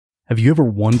Have you ever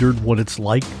wondered what it's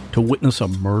like to witness a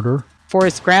murder?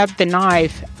 Forrest grabbed the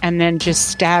knife and then just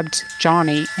stabbed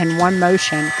Johnny in one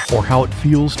motion. Or how it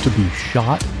feels to be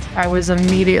shot? I was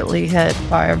immediately hit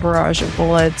by a barrage of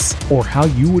bullets. Or how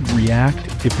you would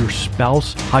react if your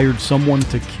spouse hired someone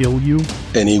to kill you?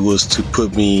 And he was to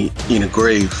put me in a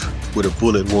grave with a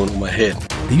bullet wound on my head.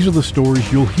 These are the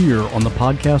stories you'll hear on the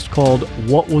podcast called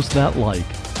What Was That Like?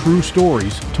 True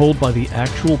stories told by the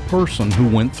actual person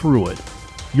who went through it.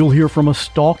 You'll hear from a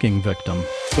stalking victim.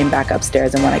 Came back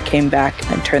upstairs, and when I came back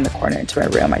and turned the corner into my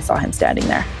room, I saw him standing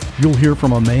there. You'll hear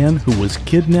from a man who was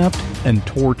kidnapped and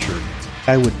tortured.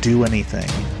 I would do anything,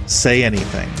 say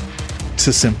anything,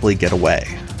 to simply get away.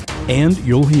 And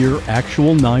you'll hear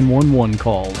actual 911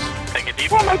 calls. Take a deep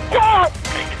breath. Oh my God!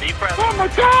 Take a deep breath. Oh my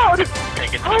God! Take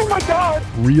a deep Oh my God!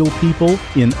 Real people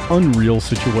in unreal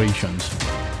situations.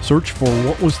 Search for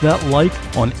What Was That Like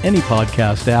on any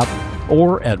podcast app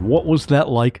or at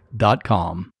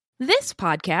whatwasthatlike.com. This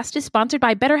podcast is sponsored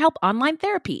by BetterHelp Online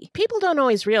Therapy. People don't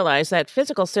always realize that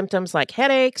physical symptoms like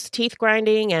headaches, teeth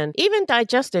grinding, and even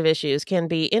digestive issues can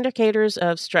be indicators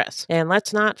of stress. And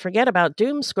let's not forget about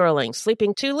doom scrolling,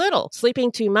 sleeping too little,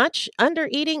 sleeping too much,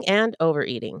 undereating, and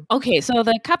overeating. Okay, so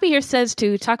the copy here says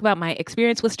to talk about my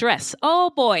experience with stress.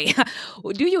 Oh boy,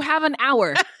 do you have an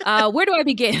hour? Where do I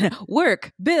begin?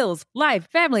 Work, bills, life,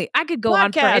 family. I could go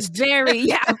on for a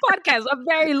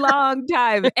very long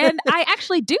time. And I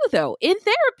actually do, though, in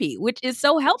therapy, which is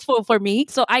so helpful for me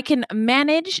so I can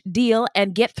manage, deal,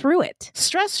 and get through it.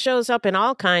 Stress shows up in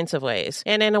all kinds of ways.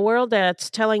 And in a world that's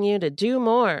telling you to do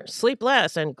more, sleep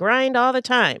less, and grind all the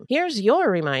time, here's your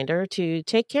reminder to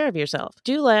take care of yourself,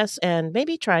 do less, and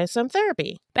maybe try some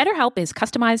therapy. BetterHelp is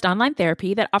customized online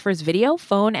therapy that offers video,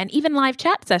 phone, and even live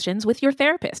chat sessions with your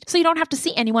therapist, so you don't have to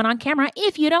see anyone on camera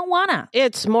if you don't wanna.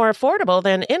 It's more affordable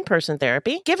than in-person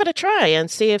therapy. Give it a try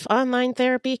and see if online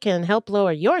therapy can help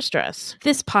lower your stress.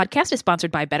 This podcast is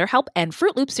sponsored by BetterHelp, and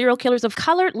Fruit Loop Serial Killers of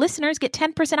Color listeners get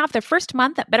 10% off their first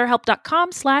month at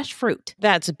betterhelp.com/fruit.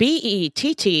 That's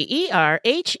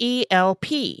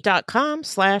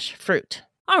BETTERHELP.com/fruit.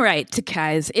 All right,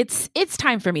 guys, it's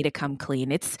time for me to come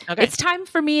clean. It's time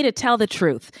for me to tell the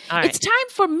truth. Right. It's time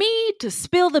for me to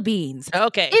spill the beans.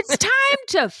 Okay. It's time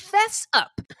to fess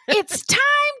up. It's time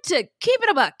to keep it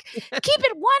a buck. Keep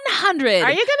it 100.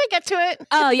 Are you going to get to it?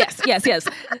 Oh, yes.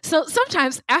 So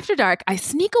sometimes after dark, I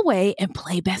sneak away and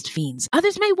play Best Fiends.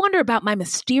 Others may wonder about my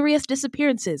mysterious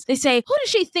disappearances. They say, who does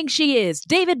she think she is?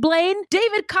 David Blaine?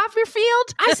 David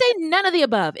Copperfield? I say none of the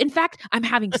above. In fact, I'm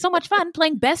having so much fun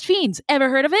playing Best Fiends. Ever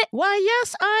heard of it? Why,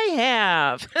 yes, I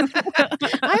have.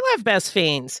 I love Best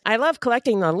Fiends. I love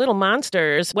collecting the little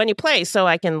monsters when you play so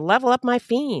I can level up my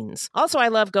fiends. Also, I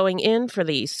love going in for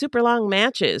the super long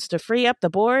matches to free up the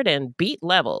board and beat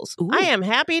levels. Ooh. I am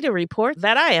happy to report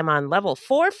that I am on level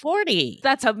 440.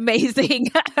 That's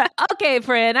amazing. Okay,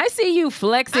 friend, I see you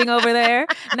flexing over there.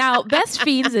 Now, Best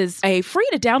Fiends is a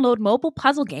free-to-download mobile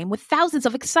puzzle game with thousands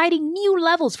of exciting new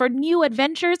levels for new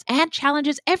adventures and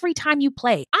challenges every time you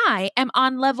play. I am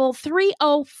on level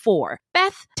 304.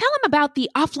 Beth, tell him about the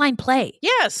offline play.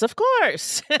 Yes, of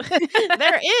course.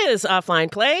 There is offline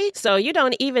play, so you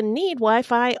don't even need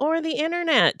Wi-Fi or the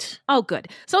internet. Oh, good.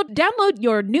 So download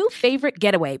your new favorite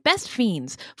getaway, Best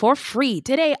Fiends, for free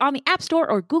today on the App Store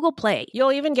or Google Play.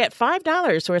 You'll even get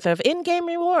 $5 worth of in-game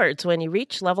rewards when you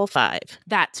reach level 5.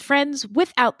 That's friends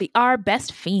without the R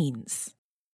Best Fiends.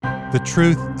 The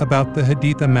truth about the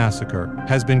Haditha massacre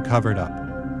has been covered up,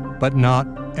 but not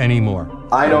anymore.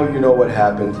 I know you know what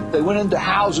happened. They went into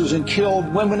houses and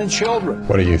killed women and children.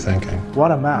 What are you thinking? What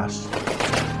a mess.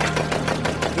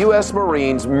 U.S.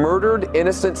 Marines murdered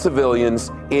innocent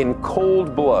civilians in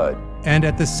cold blood. And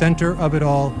at the center of it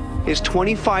all is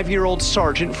 25-year-old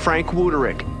Sergeant Frank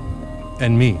Wuterick.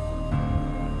 And me.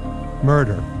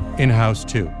 Murder in House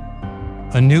 2.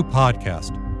 A new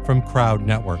podcast from Crowd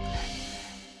Network.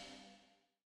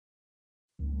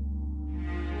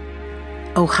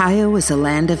 Ohio is a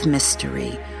land of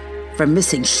mystery, from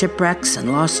missing shipwrecks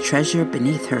and lost treasure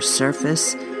beneath her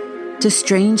surface to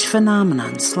strange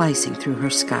phenomenon slicing through her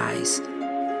skies.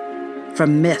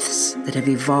 From myths that have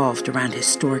evolved around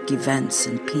historic events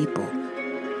and people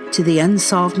to the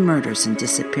unsolved murders and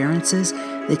disappearances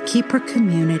that keep her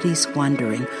communities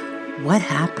wondering what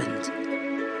happened.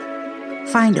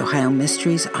 Find Ohio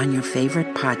Mysteries on your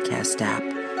favorite podcast app,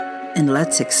 and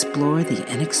let's explore the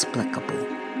inexplicable.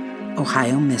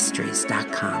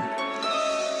 OhioMysteries.com.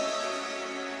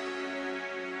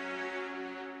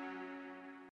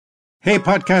 Hey,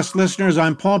 podcast listeners,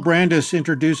 I'm Paul Brandis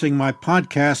introducing my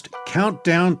podcast,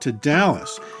 Countdown to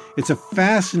Dallas. It's a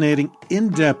fascinating,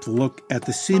 in-depth look at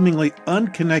the seemingly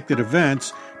unconnected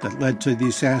events that led to the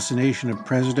assassination of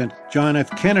President John F.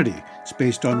 Kennedy. It's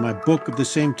based on my book of the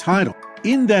same title.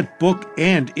 In that book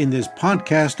and in this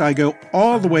podcast, I go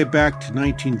all the way back to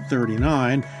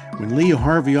 1939, when Lee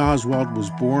Harvey Oswald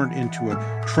was born into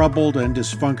a troubled and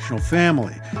dysfunctional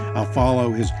family. I'll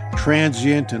follow his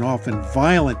transient and often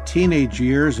violent teenage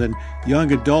years and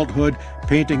young adulthood,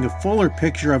 painting a fuller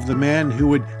picture of the man who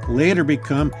would later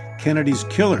become Kennedy's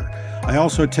killer. I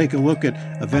also take a look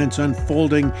at events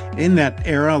unfolding in that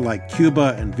era, like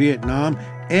Cuba and Vietnam,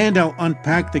 and I'll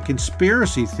unpack the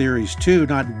conspiracy theories too,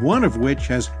 not one of which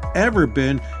has ever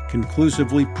been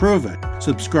conclusively proven.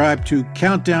 Subscribe to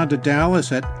Countdown to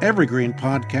Dallas at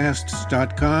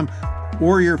evergreenpodcasts.com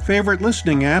or your favorite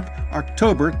listening app,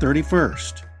 October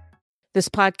 31st. This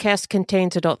podcast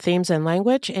contains adult themes and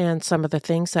language, and some of the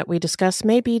things that we discuss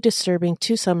may be disturbing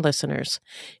to some listeners.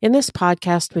 In this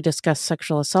podcast, we discuss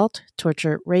sexual assault,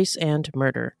 torture, race, and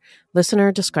murder.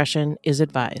 Listener discretion is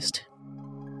advised.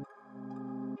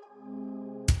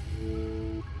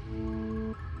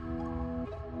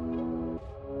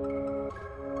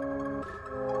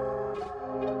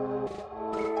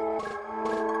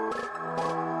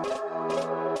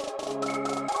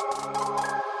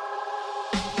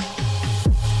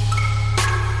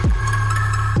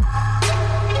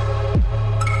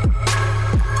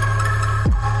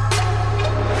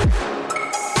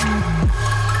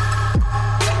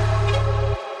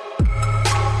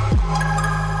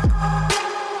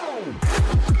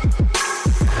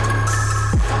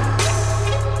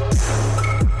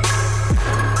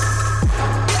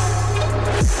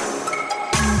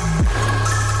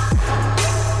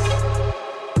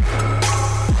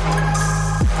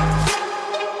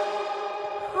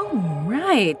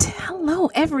 Hello,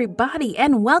 everybody,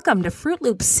 and welcome to Fruit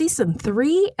Loops Season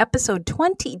 3, Episode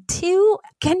 22.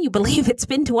 Can you believe it's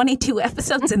been 22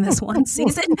 episodes in this one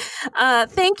season?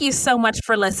 Thank you so much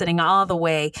for listening all the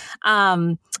way.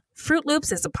 Fruit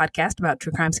Loops is a podcast about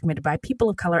true crimes committed by people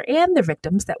of color and their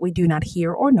victims that we do not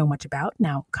hear or know much about.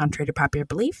 Now, contrary to popular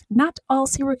belief, not all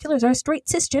serial killers are straight,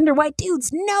 cisgender white dudes.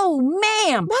 No,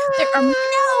 ma'am. What? What?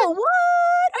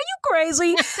 Are you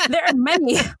crazy? There are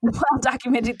many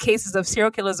well-documented cases of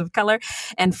serial killers of color,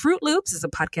 and Fruit Loops is a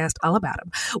podcast all about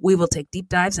them. We will take deep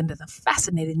dives into the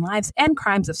fascinating lives and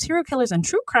crimes of serial killers and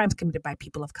true crimes committed by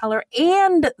people of color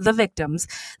and the victims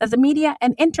that the media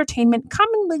and entertainment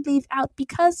commonly leave out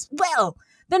because, well,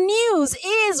 the news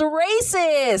is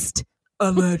racist.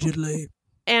 Allegedly.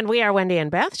 And we are Wendy and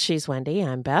Beth. She's Wendy.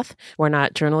 I'm Beth. We're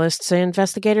not journalists,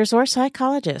 investigators, or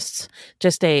psychologists.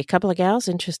 Just a couple of gals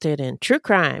interested in true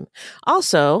crime.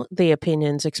 Also, the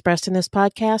opinions expressed in this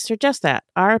podcast are just that,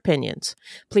 our opinions.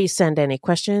 Please send any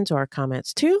questions or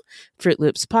comments to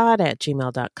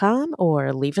fruitloopspod@gmail.com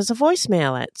or leave us a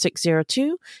voicemail at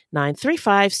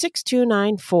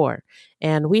 602-935-6294.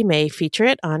 And we may feature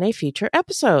it on a future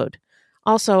episode.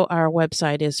 Also, our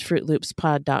website is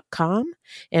fruitloopspod.com,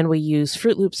 and we use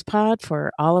Fruit Loops Pod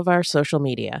for all of our social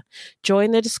media.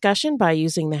 Join the discussion by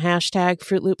using the hashtag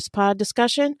Fruit Loops Pod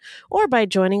discussion or by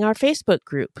joining our Facebook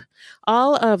group.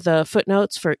 All of the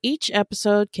footnotes for each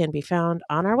episode can be found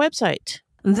on our website.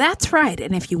 That's right.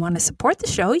 And if you want to support the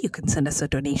show, you can send us a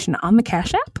donation on the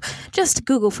Cash App. Just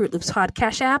Google Fruit Loops Pod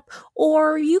Cash App,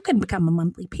 or you can become a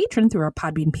monthly patron through our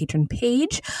Podbean patron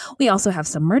page. We also have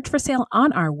some merch for sale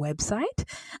on our website.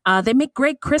 They make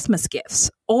great Christmas gifts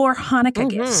or Hanukkah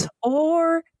gifts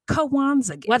or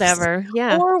Kwanzaa gifts. Whatever,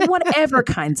 yeah. Or whatever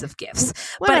kinds of gifts.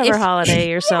 Whatever holiday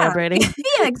you're celebrating.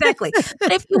 Yeah, exactly.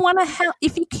 But if you want to help,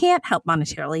 if you can't help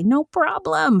monetarily, no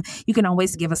problem. You can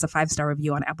always give us a 5-star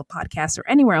review on Apple Podcasts or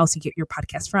anywhere else you get your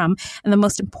podcast from. And the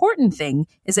most important thing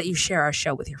is that you share our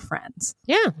show with your friends.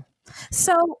 Yeah.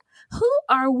 So who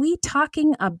are we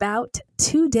talking about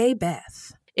today,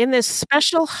 Beth? In this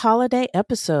special holiday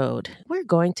episode, we're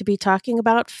going to be talking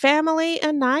about family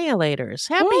annihilators.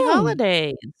 Happy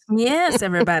holidays. Yes,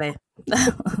 everybody.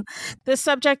 This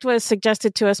subject was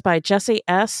suggested to us by Jesse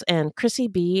S. and Chrissy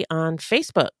B. on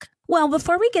Facebook. Well,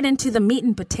 before we get into the meat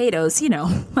and potatoes, you know,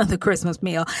 the Christmas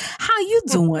meal, how you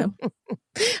doing?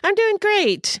 I'm doing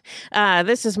great.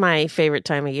 This is my favorite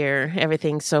time of year.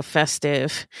 Everything's so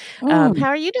festive. How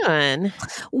are you doing?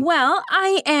 Well,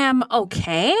 I am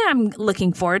okay. I'm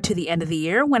looking forward to the end of the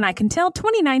year when I can tell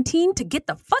 2019 to get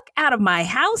the fuck out of my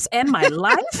house and my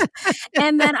life.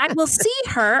 And then I will see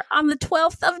her on the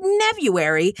 12th of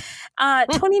February.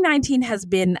 2019 has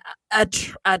been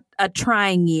a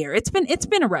trying year. It's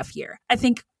been a rough year.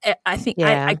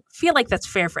 I feel like that's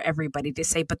fair for everybody to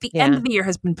say, but the end of the year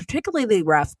has been particularly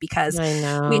rough because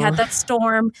we had that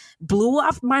storm, blew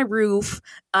off my roof,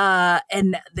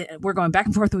 and we're going back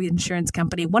and forth with the insurance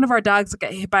company. One of our dogs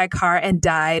got hit by a car and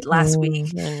died last week,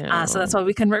 so that's why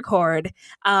we couldn't record.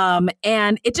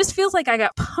 And it just feels like I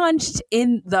got punched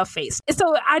in the face.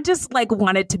 So I just like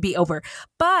want it to be over.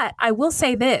 But I will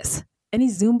say this. Any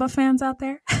Zumba fans out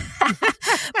there?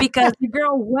 Because the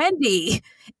girl Wendy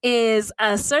is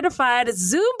a certified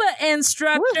Zumba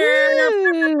instructor.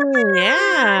 Woo-hoo.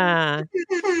 Yeah.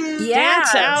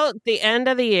 Dance out the end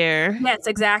of the year. Yes,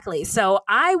 exactly. So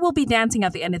I will be dancing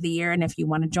at the end of the year. And if you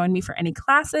want to join me for any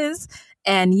classes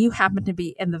and you happen to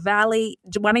be in the Valley,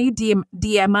 why don't you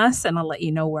DM us and I'll let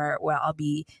you know where I'll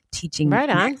be teaching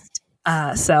next.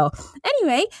 So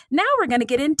anyway, now we're going to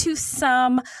get into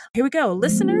here we go,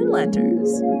 listener letters.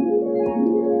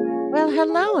 Well,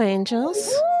 hello,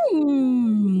 angels.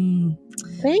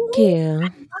 Thank you. I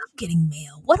love getting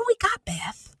mail. What do we got,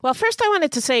 Beth? Well, first I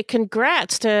wanted to say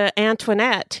congrats to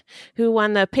Antoinette, who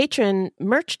won the patron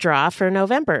merch draw for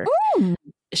November. Ooh.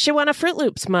 She won a Fruit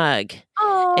Loops mug.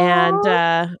 Aww.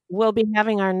 And we'll be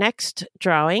having our next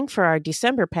drawing for our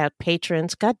December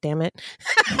patrons. God damn it.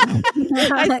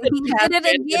 I did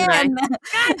it again.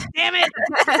 God damn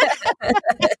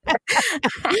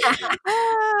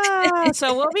it.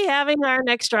 So we'll be having our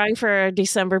next drawing for our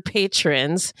December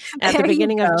patrons at the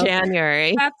beginning of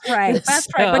January. That's right.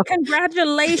 But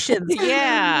congratulations.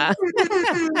 Yeah.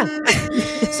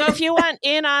 So if you want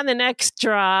in on the next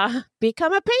draw,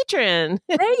 become a patron.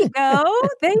 There you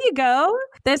go.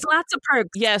 There's lots of perks.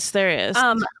 Yes, there is.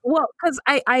 Well, because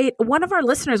I one of our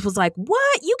listeners was like,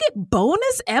 "What? You get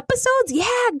bonus episodes?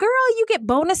 Yeah, girl, you get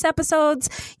bonus episodes.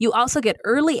 You also get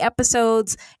early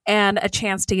episodes and a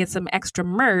chance to get some extra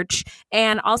merch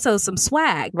and also some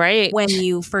swag. Right when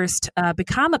you first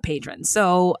become a patron.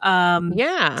 So,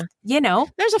 yeah,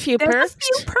 there's a few perks.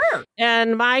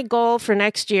 And my goal for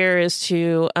next year is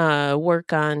to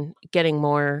work on getting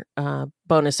more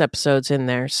bonus episodes in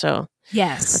there. So.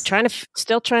 Yes. I'm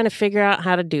still trying to figure out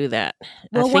how to do that.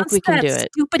 Well, I think we can do it.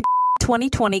 Stupid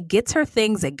 2020 gets her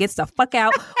things and gets the fuck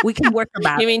out. We can work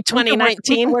about it. You mean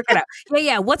 2019? Work it out.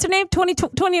 Yeah. What's her name?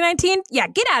 2019? Yeah,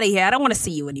 get out of here. I don't want to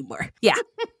see you anymore. Yeah.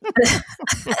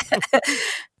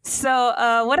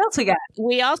 So what else we got?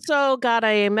 We also got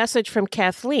a message from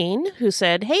Kathleen who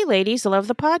said, "Hey ladies, I love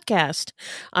the podcast.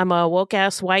 I'm a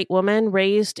woke-ass white woman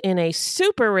raised in a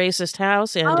super racist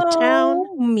house in the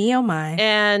town. Me oh my.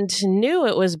 And knew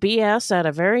it was BS at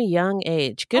a very young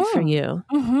age. Good for you.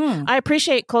 Mm-hmm. I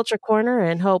appreciate Culture Corner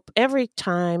and hope every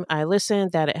time I listen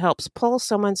that it helps pull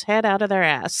someone's head out of their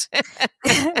ass."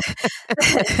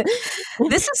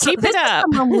 This is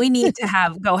someone we need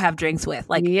to go have drinks with.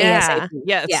 Like ASAP.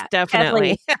 Yes. Yeah,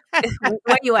 definitely.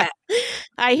 Where you at?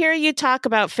 I hear you talk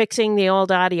about fixing the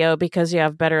old audio because you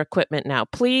have better equipment now.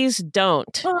 Please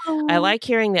don't. Oh. I like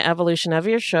hearing the evolution of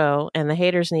your show, and the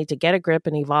haters need to get a grip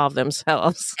and evolve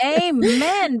themselves.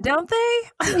 Amen, don't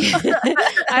they?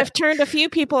 I've turned a few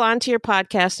people onto your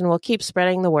podcast and will keep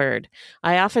spreading the word.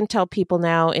 I often tell people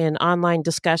now in online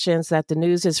discussions that the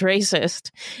news is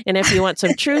racist, and if you want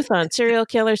some truth on serial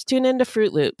killers, tune into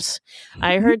Fruit Loops.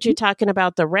 I heard you talking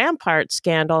about the Rampart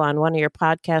scandal on one of your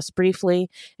podcasts briefly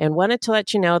and wanted to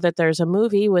let you know that there's a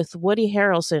movie with Woody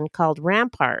Harrelson called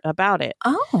Rampart about it.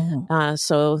 Oh.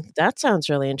 So that sounds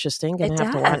really interesting. Gonna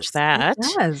have to watch that. It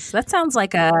does. That sounds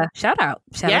like a shout out.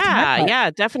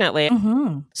 Yeah, definitely.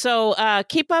 Mm-hmm. So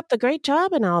keep up the great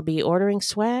job and I'll be ordering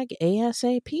swag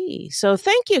ASAP. So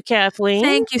thank you, Kathleen.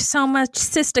 Thank you so much,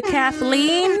 Sister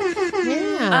Kathleen.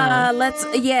 Yeah.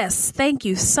 Yes, thank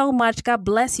you so much. God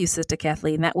bless you, Sister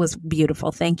Kathleen. That was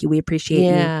beautiful. Thank you. We appreciate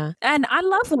you. And I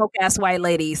love woke ass white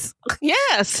ladies.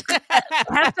 Yes.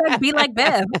 Have to be like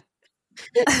Bev.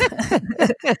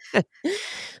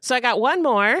 So I got one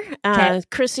more.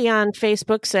 Chrissy on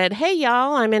Facebook said, "Hey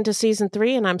y'all, I'm into season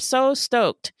 3 and I'm so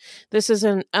stoked. This is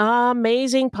an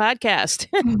amazing podcast.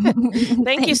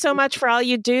 Thank you so much for all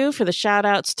you do, for the shout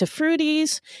outs to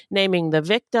Fruities, naming the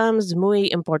victims, muy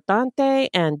importante,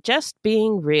 and just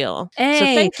being real." Hey. So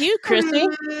thank you, Chrissy.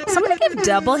 Somebody give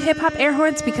double hip hop air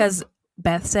horns because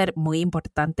Beth said muy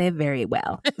importante very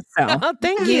well. So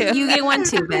thank you. You get one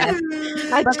too, Beth.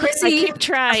 But Chrissy, I keep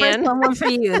trying. First one for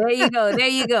you. There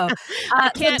you go.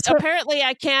 Apparently,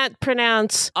 I can't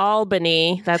pronounce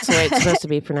Albany. That's the way it's supposed to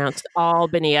be pronounced.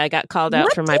 Albany. I got called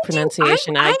out for my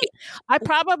pronunciation. I I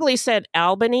probably said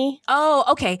Albany. Oh,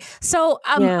 okay. So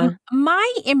Yeah.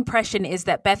 my impression is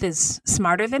that Beth is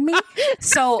smarter than me.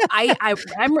 So I'm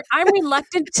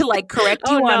reluctant to like correct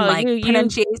you Oh, on no, like you-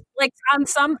 pronunciation. Like on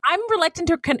some, I'm reluctant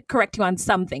to correct you on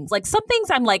some things. Like some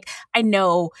things I'm like, I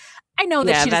know that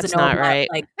Yeah, she doesn't that's know not about, right.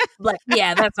 like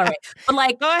yeah, that's all right. But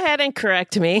like, Go ahead and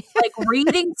correct me. like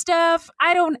reading stuff,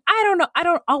 I don't know. I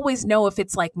don't always know if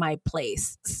it's like my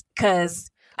place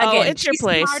because again, it's your she's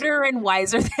place. smarter and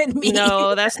wiser than me.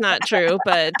 No, that's not true.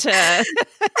 But go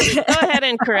ahead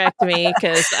and correct me,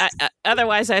 because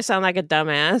otherwise I sound like a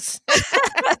dumbass.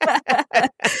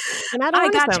 And I don't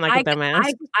want to sound like a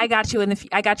dumbass. I got you in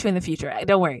the future.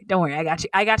 Don't worry. I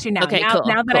got you now. Okay, now, cool,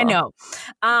 now that I cool.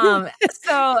 know.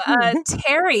 So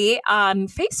Terry on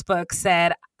Facebook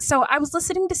said, so I was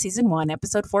listening to season 1,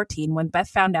 episode 14, when Beth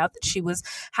found out that she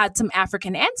had some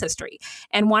African ancestry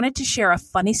and wanted to share a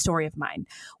funny story of mine.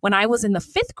 When I was in the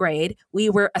 5th grade, we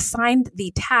were assigned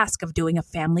the task of doing a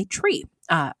family tree.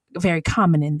 Very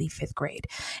common in the 5th grade.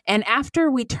 And after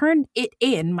we turned it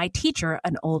in, my teacher,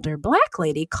 an older Black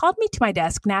lady, called me to my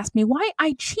desk and asked me why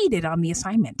I cheated on the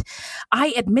assignment.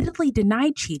 I admittedly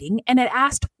denied cheating and had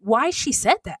asked why she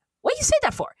said that. What do you say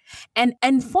that for? And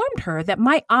informed her that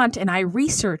my aunt and I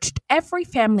researched every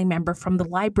family member from the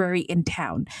library in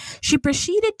town. She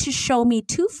proceeded to show me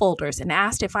 2 folders and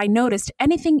asked if I noticed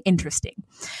anything interesting.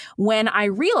 When I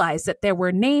realized that there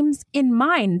were names in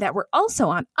mine that were also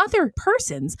on other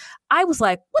persons, I was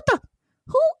like, what the?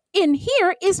 Who in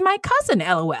here is my cousin,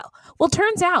 LOL? Well,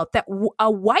 turns out that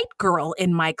a white girl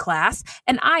in my class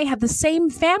and I have the same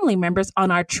family members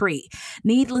on our tree.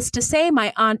 Needless to say,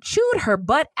 my aunt chewed her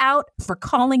butt out for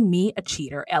calling me a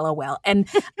cheater, LOL. And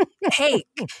hey,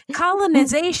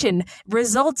 colonization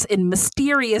results in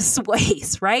mysterious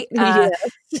ways, right?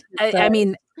 I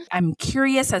mean, I'm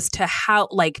curious as to how,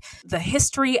 like, the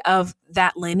history of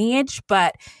that lineage,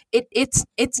 but it's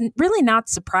really not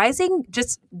surprising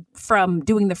just from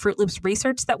doing the Fruit Loops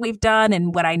research that we've done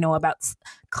and what I know about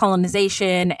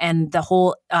colonization and the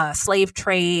whole slave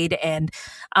trade, and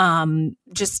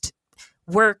just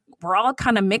we're all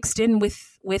kind of mixed in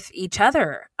with each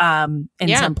other in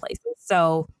some places.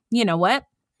 So you know what?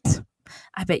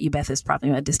 I bet you Beth is probably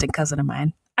a distant cousin of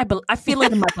mine. I feel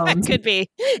it in my bones. Could be.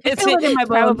 It's in my bones.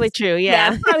 Probably true.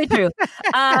 Yeah, it's probably true.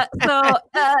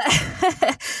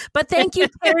 But thank you,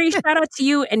 Terry. Shout out to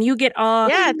you, and you get all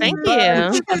thank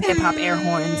you hip hop air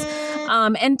horns.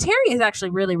 And Terry is actually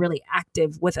really, really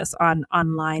active with us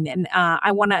online, and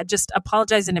I want to just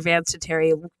apologize in advance to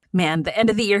Terry. Man, the end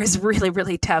of the year is really,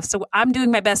 really tough. So I'm doing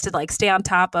my best to like stay on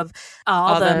top of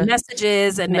all the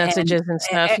messages and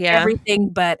stuff, everything.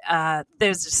 But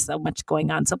there's just so much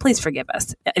going on. So please forgive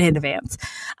us in advance.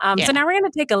 So now we're going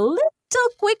to take a little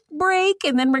quick break,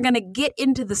 and then we're going to get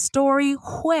into the story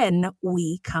when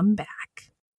we come back.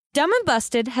 Dumb and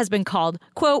Busted has been called,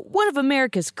 quote, one of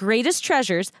America's greatest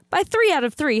treasures by 3 out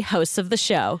of 3 hosts of the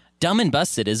show. Dumb and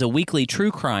Busted is a weekly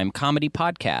true crime comedy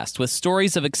podcast with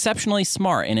stories of exceptionally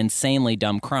smart and insanely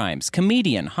dumb crimes.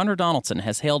 Comedian Hunter Donaldson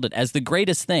has hailed it as the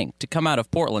greatest thing to come out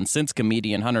of Portland since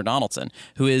comedian Hunter Donaldson,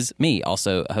 who is me,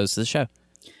 also a host of the show.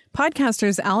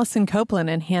 Podcasters Allison Copeland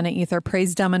and Hannah Ether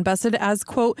praise Dumb and Busted as,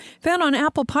 quote, found on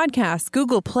Apple Podcasts,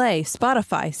 Google Play,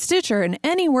 Spotify, Stitcher, and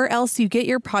anywhere else you get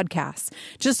your podcasts.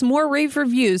 Just more rave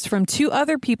reviews from 2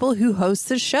 other people who host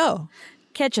the show.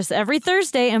 Catch us every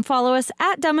Thursday and follow us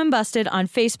at Dumb and Busted on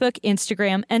Facebook,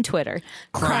 Instagram, and Twitter.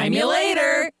 Crime you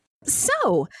later!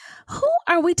 So, who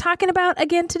are we talking about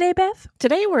again today, Beth?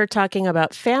 Today we're talking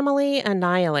about family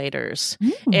annihilators.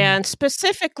 And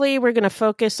specifically, we're going to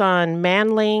focus on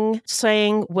Manling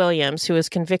Tsang Williams, who was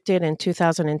convicted in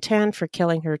 2010 for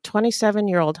killing her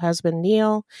 27-year-old husband,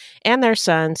 Neil, and their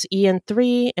sons, Ian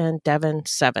 3 and Devin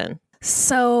 7.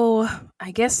 So, I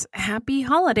guess happy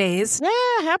holidays.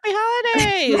 Yeah, happy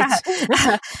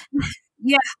holidays.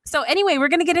 Yeah. So anyway, we're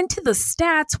going to get into the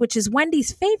stats, which is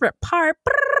Wendy's favorite part.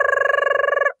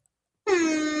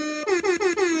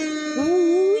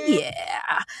 Ooh,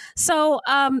 yeah. So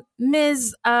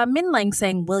Ms. Manling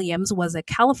Tsang Williams was a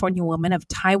California woman of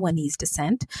Taiwanese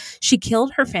descent. She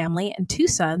killed her family and 2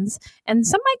 sons, and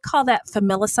some might call that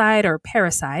familicide or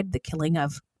parricide, the killing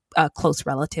of a close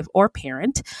relative or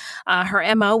parent.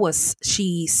 Her MO was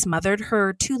she smothered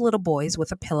her 2 little boys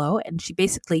with a pillow, and she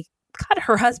basically cut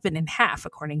her husband in half,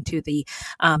 according to the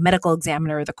medical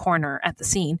examiner, the coroner at the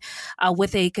scene,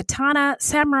 with a katana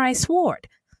samurai sword.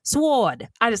 Sword.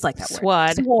 I just like that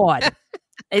word. Sword.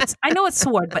 I know it's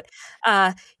sword, but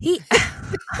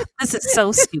this is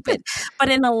so stupid. But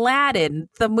in Aladdin,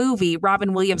 the movie,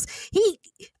 Robin Williams,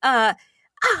 100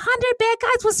 bad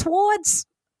guys with swords.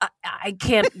 I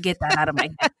can't get that out of my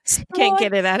head. Can't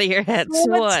get it out of your head.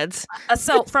 Swords.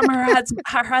 So from her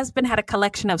husband had a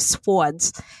collection of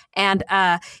swords, and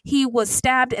he was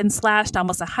stabbed and slashed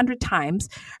almost 100 times.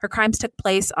 Her crimes took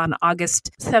place on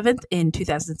August 7th in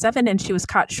 2007, and she was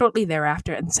caught shortly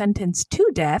thereafter and sentenced to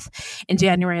death in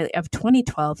January of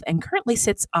 2012, and currently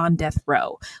sits on death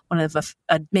row. One of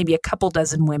maybe a couple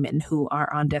dozen women who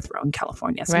are on death row in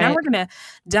California. So now we're going to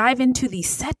dive into the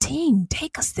setting.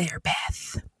 Take us there,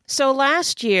 Beth. So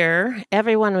last year,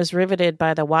 everyone was riveted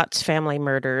by the Watts family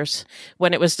murders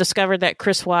when it was discovered that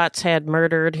Chris Watts had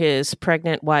murdered his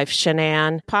pregnant wife,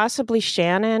 Shanann, possibly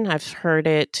Shannon. I've heard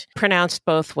it pronounced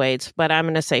both ways, but I'm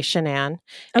going to say Shanann,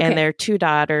 and their 2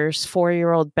 daughters,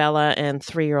 4-year-old Bella and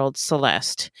 3-year-old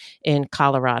Celeste in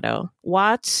Colorado.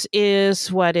 Watts is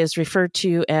what is referred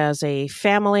to as a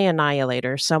family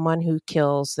annihilator, someone who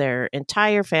kills their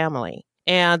entire family.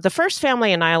 And the first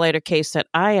family annihilator case that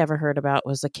I ever heard about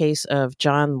was the case of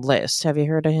John List. Have you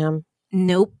heard of him?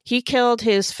 Nope. He killed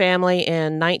his family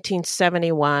in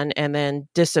 1971 and then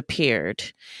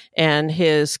disappeared. And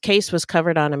his case was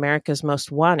covered on America's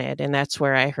Most Wanted. And that's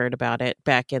where I heard about it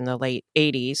back in the late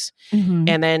 80s. Mm-hmm.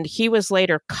 And then he was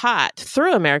later caught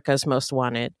through America's Most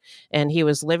Wanted. And he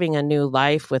was living a new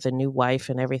life with a new wife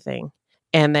and everything.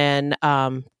 And then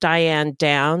Diane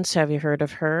Downs, have you heard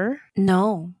of her?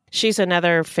 No. She's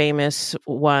another famous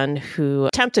one who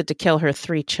attempted to kill her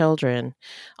 3 children,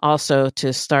 also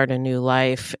to start a new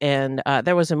life. And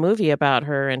there was a movie about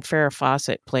her, and Farrah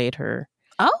Fawcett played her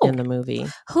in the movie.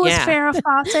 Who is Farrah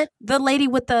Fawcett? The lady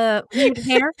with the weird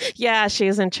hair? Yeah,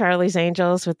 she's in Charlie's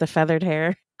Angels with the feathered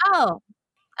hair. Oh,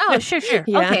 sure.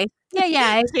 Yeah. Okay.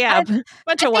 Yeah. Yeah,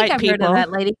 bunch of white people. Heard of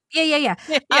that lady. Yeah.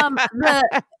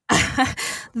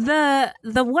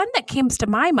 The one that comes to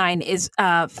my mind is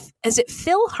it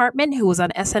Phil Hartman, who was on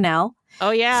SNL?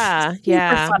 Oh yeah,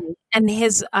 Super funny. And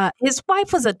his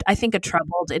wife was I think a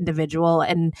troubled individual,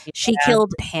 and she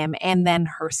killed him and then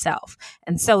herself.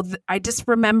 And so I just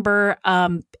remember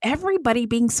everybody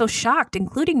being so shocked,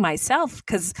 including myself,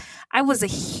 because I was a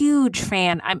huge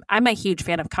fan. I'm a huge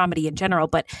fan of comedy in general,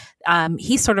 but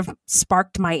he sort of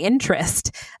sparked my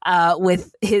interest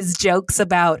with his jokes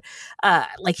about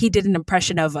like he did an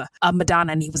impression of a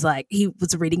Madonna, and he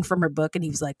was reading from her book, and he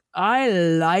was like, "I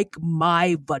like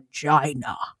my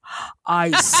vagina.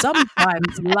 I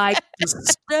sometimes like to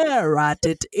stare at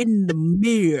it in the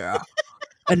mirror,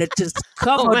 and it's just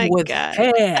covered with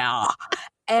hair."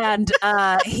 And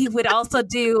he would also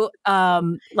do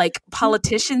like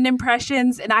politician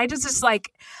impressions, and I just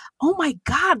like, oh my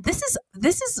God, this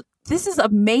is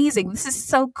amazing. This is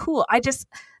so cool. I just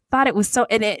thought it was so,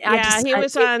 and it. Yeah, he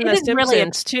was on The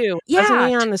Simpsons too. Yeah, wasn't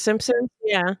he on The Simpsons?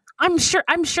 Yeah. I'm sure.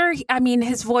 I mean,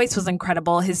 his voice was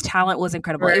incredible. His talent was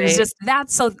incredible. Right. It was just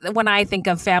so when I think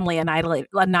of family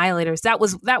annihilators, that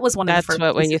was one of the first. That's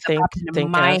what when you think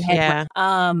in my of, head.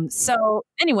 Yeah. So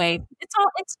anyway,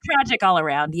 it's tragic all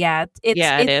around. Yeah. It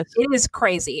is. It is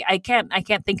crazy. I can't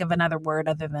think of another word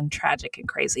other than tragic and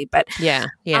crazy. But yeah.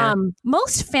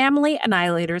 Most family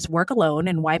annihilators work alone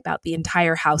and wipe out the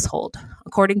entire household,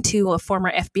 according to a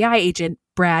former FBI agent,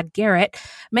 Brad Garrett.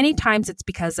 Many times it's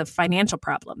because of financial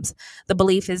problems. The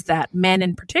belief is that men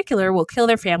in particular will kill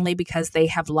their family because they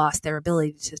have lost their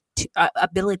ability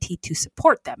to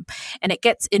support them. And it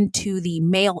gets into the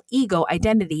male ego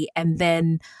identity and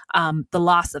then the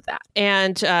loss of that.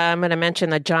 And I'm going to mention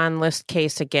the John List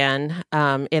case again.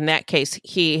 In that case,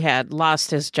 he had lost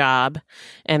his job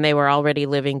and they were already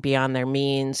living beyond their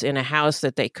means in a house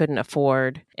that they couldn't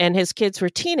afford. And his kids were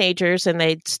teenagers and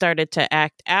they started to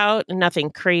act out, nothing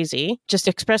crazy, just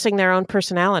expressing their own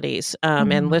personalities.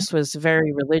 And List was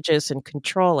very religious and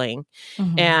controlling.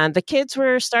 Mm-hmm. And the kids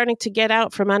were starting to get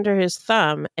out from under his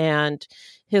thumb, and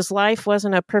his life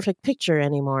wasn't a perfect picture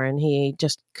anymore, and he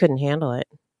just couldn't handle it.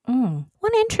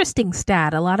 One interesting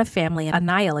stat, a lot of family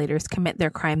annihilators commit their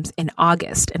crimes in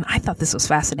August, and I thought this was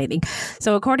fascinating.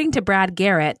 So according to Brad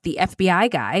Garrett, the FBI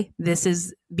guy, this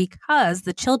is because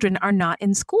the children are not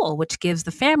in school, which gives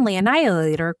the family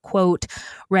annihilator, quote,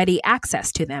 ready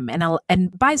access to them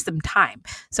and buys them time.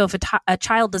 So if a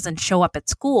child doesn't show up at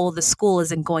school, the school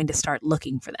isn't going to start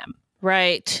looking for them.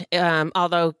 Right.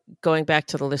 Although going back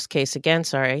to the List case again,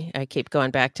 sorry, I keep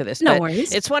going back to this. No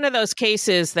worries. It's one of those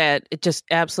cases that it just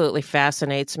absolutely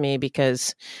fascinates me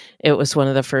because it was one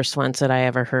of the first ones that I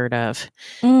ever heard of.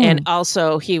 And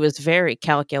also he was very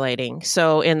calculating.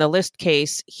 So in the List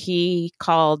case, he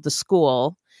called the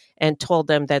school and told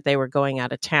them that they were going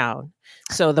out of town.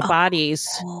 So the bodies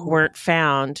weren't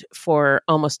found for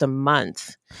almost a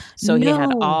month. So he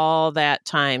had all that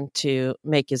time to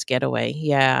make his getaway.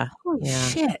 Yeah. Holy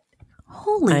shit.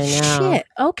 Holy shit.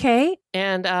 Okay.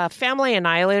 And family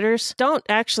annihilators don't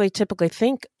actually typically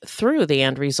think through the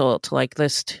end result like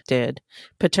this did,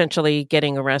 potentially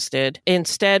getting arrested,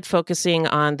 instead focusing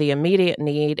on the immediate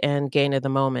need and gain of the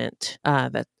moment,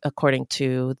 that according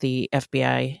to the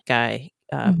FBI guy,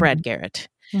 Brad Garrett.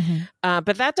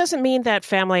 But that doesn't mean that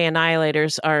family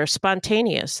annihilators are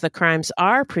spontaneous. The crimes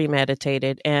are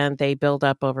premeditated and they build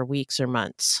up over weeks or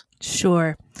months.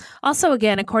 Sure. Also,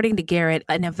 again, according to Garrett,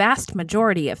 in a vast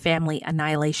majority of family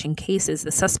annihilation cases,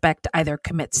 the suspect either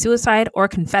commits suicide or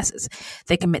confesses.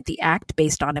 They commit the act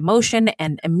based on emotion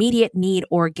and immediate need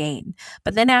or gain.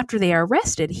 But then after they are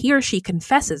arrested, he or she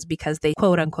confesses because they,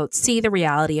 quote unquote, see the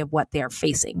reality of what they are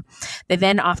facing. They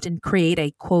then often create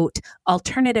a, quote,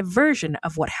 alternative version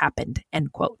of what happened,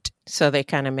 end quote. So they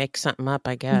kind of make something up,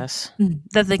 I guess.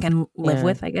 That they can live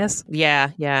with, I guess.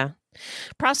 Yeah.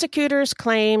 Prosecutors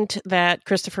claimed that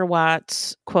Christopher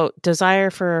Watts' quote, desire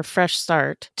for a fresh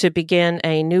start to begin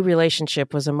a new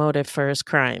relationship was a motive for his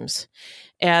crimes.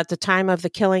 At the time of the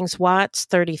killings, Watts,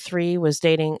 33, was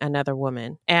dating another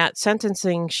woman. At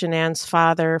sentencing, Shanann's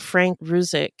father, Frank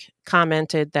Ruzick,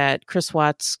 commented that Chris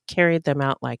Watts carried them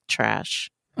out like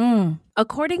trash.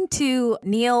 According to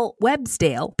Neil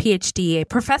Websdale, PhD, a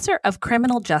professor of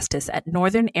criminal justice at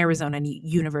Northern Arizona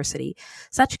University,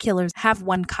 such killers have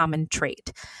one common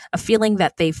trait, a feeling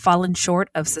that they've fallen short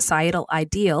of societal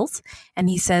ideals. And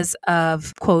he says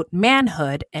of, quote,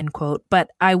 manhood, end quote,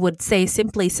 but I would say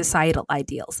simply societal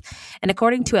ideals. And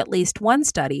according to at least one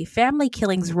study, family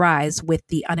killings rise with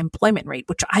the unemployment rate,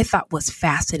 which I thought was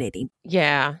fascinating.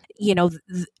 Yeah. You know,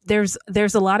 there's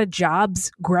a lot of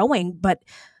jobs growing, but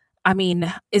I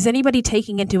mean, is anybody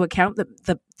taking into account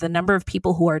the number of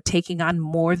people who are taking on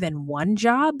more than one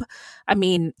job? I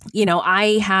mean, you know,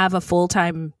 I have a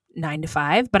full-time 9 to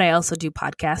 5, but I also do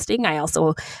podcasting. I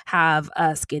also have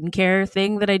a skincare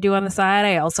thing that I do on the side.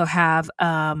 I also have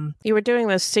you were doing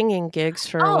those singing gigs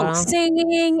for a while.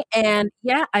 Singing, and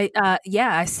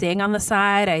I sing on the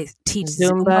side. I teach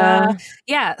Zumba.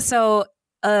 Yeah, so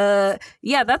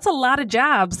that's a lot of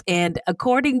jobs. And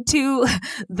according to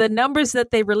the numbers that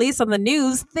they release on the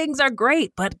news, things are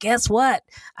great. But guess what?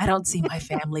 I don't see my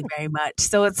family very much.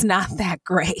 So it's not that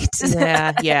great.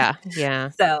 Yeah.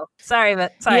 So sorry.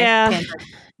 Yeah.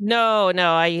 No,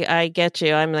 I get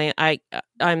you.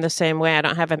 I'm the same way. I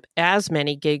don't have as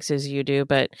many gigs as you do,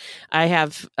 but I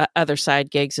have other side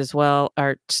gigs as well,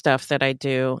 art stuff that I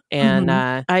do. And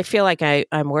I feel like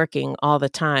I'm working all the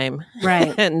time.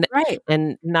 Right. and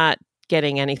not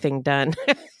getting anything done.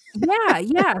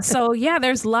 Yeah. So,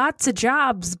 there's lots of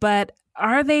jobs, but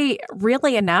are they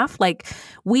really enough? Like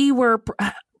we were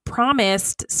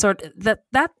promised sort of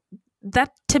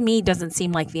that to me doesn't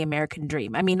seem like the American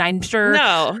dream. I mean, I'm sure,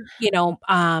 no. I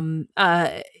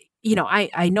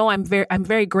know I'm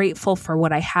very grateful for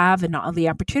what I have and all the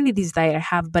opportunities that I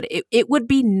have, but it would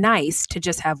be nice to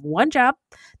just have one job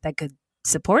that could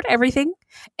support everything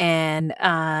and,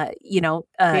 be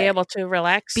able to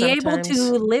relax, be able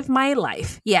to live my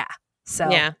life. Yeah. So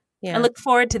yeah. I look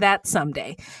forward to that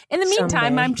someday. In the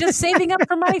meantime, I'm just saving up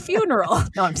for my funeral.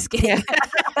 No, I'm just kidding.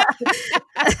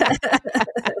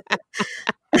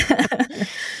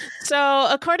 So,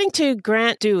 according to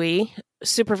Grant Dewey,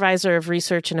 supervisor of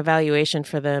research and evaluation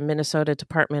for the Minnesota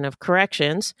Department of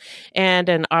Corrections and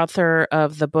an author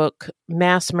of the book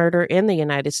Mass Murder in the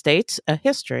United States, A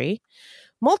History,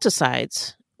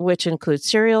 multicides, which include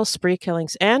serial, spree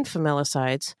killings, and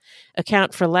familicides,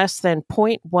 account for less than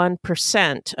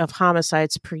 0.1% of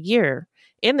homicides per year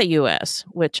in the U.S.,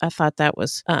 which I thought that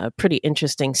was a pretty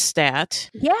interesting stat.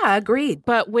 Yeah, agreed.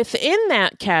 But within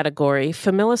that category,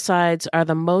 familicides are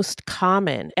the most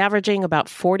common, averaging about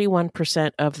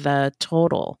 41% of the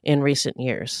total in recent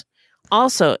years.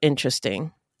 Also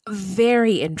interesting.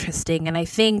 Very interesting. And I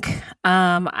think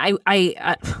I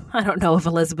don't know if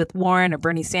Elizabeth Warren or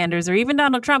Bernie Sanders or even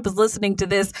Donald Trump is listening to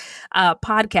this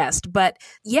podcast, but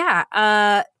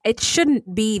it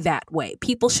shouldn't be that way.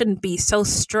 People shouldn't be so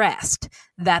stressed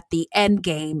that the end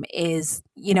game is,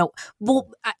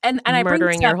 and I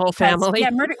murdering your whole family.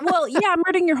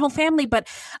 Murdering your whole family. But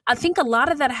I think a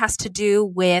lot of that has to do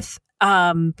with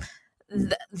I've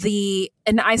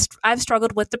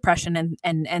struggled with depression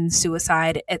and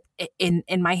suicide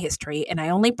in my history, and I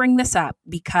only bring this up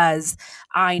because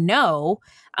I know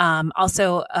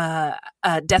also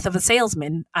death of a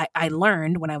salesman. I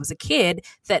learned when I was a kid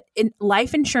that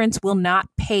life insurance will not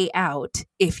pay out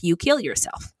if you kill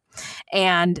yourself,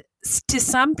 and to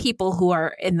some people who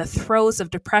are in the throes of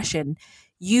depression,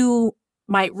 you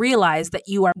might realize that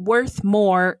you are worth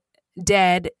more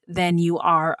dead than you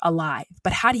are alive.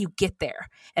 But how do you get there?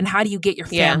 And how do you get your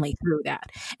family through that?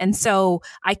 And so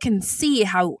I can see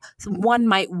how one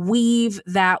might weave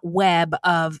that web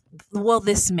of, well,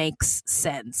 this makes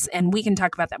sense. And we can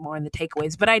talk about that more in the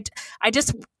takeaways. But I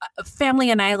just, family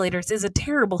annihilators is a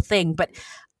terrible thing, but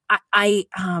I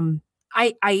am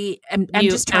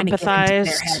just trying to get into their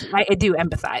head. I do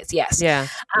empathize, yes. Yeah.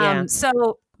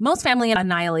 So most family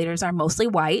annihilators are mostly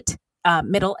white,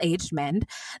 middle-aged men.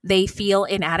 They feel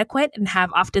inadequate and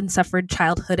have often suffered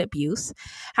childhood abuse.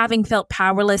 Having felt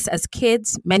powerless as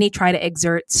kids, many try to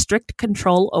exert strict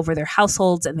control over their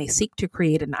households, and they seek to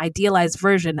create an idealized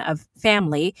version of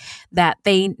family that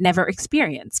they never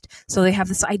experienced. So they have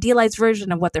this idealized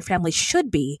version of what their family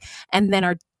should be, and then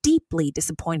are deeply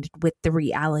disappointed with the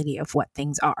reality of what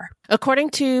things are. According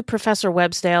to Professor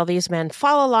Websdale, these men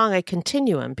fall along a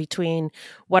continuum between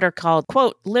what are called,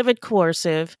 quote, livid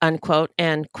coercive, unquote,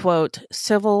 and, quote,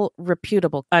 civil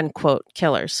reputable, unquote,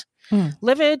 killers.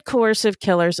 Livid coercive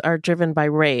killers are driven by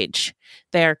rage.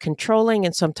 They are controlling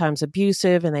and sometimes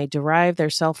abusive, and they derive their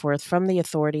self-worth from the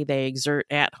authority they exert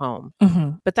at home.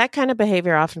 But that kind of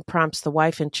behavior often prompts the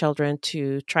wife and children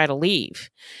to try to leave.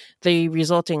 The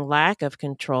resulting lack of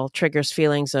control triggers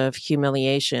feelings of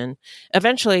humiliation,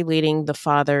 eventually leading the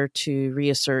father to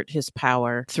reassert his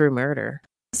power through murder.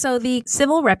 So the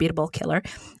civil reputable killer,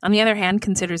 on the other hand,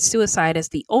 considers suicide as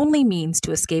the only means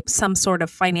to escape some sort of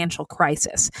financial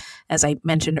crisis. As I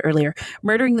mentioned earlier,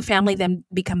 murdering the family then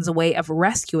becomes a way of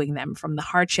rescuing them from the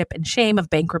hardship and shame of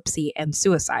bankruptcy and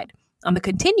suicide. On the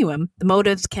continuum, the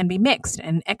motives can be mixed,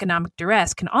 and economic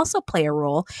duress can also play a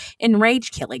role in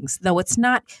rage killings, though it's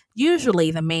not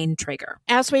usually the main trigger.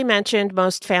 As we mentioned,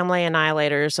 most family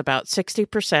annihilators, about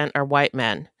 60%, are white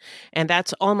men. And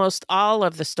that's almost all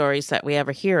of the stories that we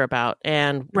ever hear about,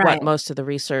 and what most of the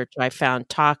research I found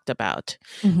talked about.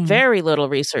 Very little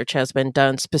research has been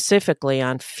done specifically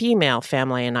on female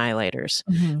family annihilators.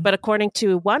 But according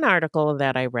to one article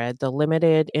that I read, the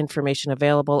limited information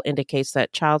available indicates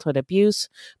that childhood abuse,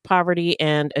 poverty,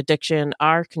 and addiction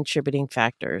are contributing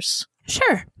factors.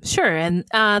 Sure. And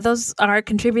those are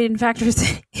contributing factors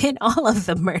in all of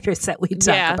the murders that we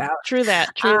talk about. True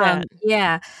that.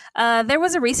 There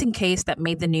was a recent case that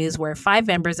made the news where 5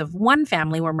 members of one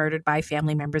family were murdered by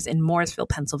family members in Mooresville,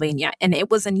 Pennsylvania. And it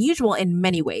was unusual in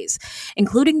many ways,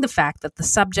 including the fact that the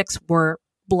subjects were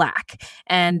Black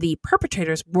and the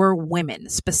perpetrators were women,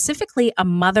 specifically a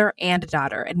mother and a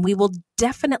daughter. And we will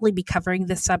definitely be covering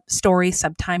this story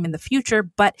sometime in the future,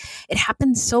 but it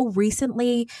happened so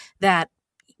recently that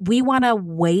we want to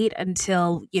wait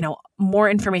until, more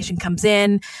information comes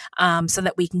in so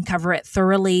that we can cover it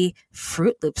thoroughly,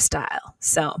 Fruit Loop style.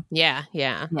 So yeah.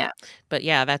 But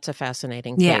that's a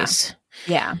fascinating case.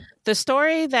 Yeah. The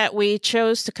story that we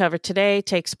chose to cover today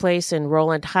takes place in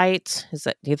Rowland Heights.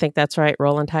 Do you think that's right?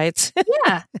 Rowland Heights?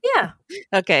 Yeah.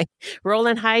 Okay.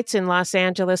 Rowland Heights in Los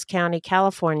Angeles County,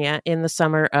 California in the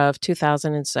summer of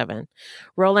 2007.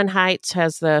 Rowland Heights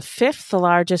has the 5th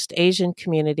largest Asian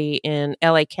community in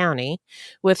LA County,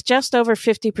 with just over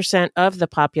 50% of the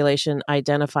population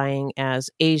identifying as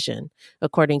Asian,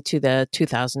 according to the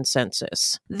 2000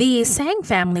 census. The Tsang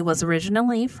family was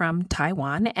originally from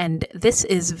Taiwan, and this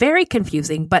is very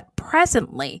confusing, but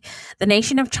presently the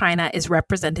nation of China is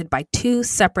represented by 2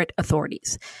 separate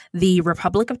authorities: the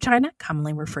Republic of China,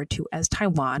 commonly referred to as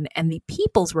Taiwan, and the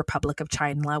People's Republic of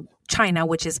China,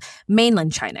 which is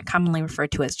mainland China, commonly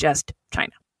referred to as just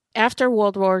China. After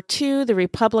World War II, the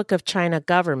Republic of China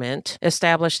government,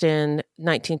 established in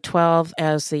 1912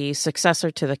 as the successor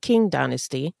to the Qing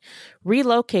dynasty,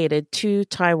 relocated to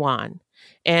Taiwan.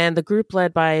 And the group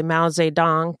led by Mao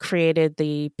Zedong created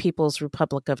the People's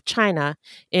Republic of China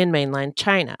in mainland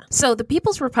China. So the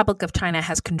People's Republic of China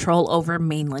has control over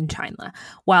mainland China,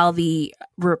 while the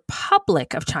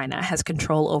Republic of China has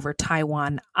control over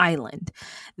Taiwan Island.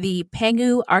 The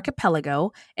Penghu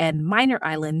Archipelago and minor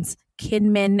islands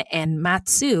Kinmen and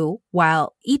Matsu,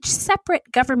 while each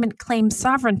separate government claims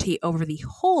sovereignty over the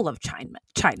whole of China.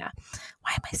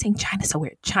 Why am I saying China so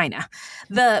weird? China.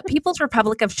 The People's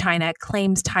Republic of China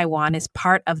claims Taiwan is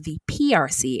part of the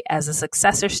PRC as a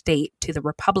successor state to the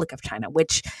Republic of China,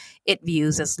 which it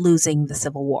views as losing the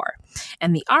Civil War.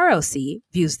 And the ROC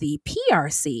views the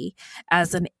PRC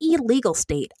as an illegal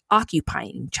state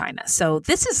occupying China. So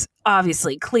this is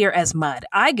obviously clear as mud.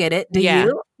 I get it. Do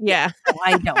you? Yeah. No,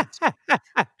 I don't.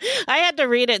 I had to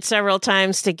read it several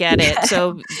times to get it.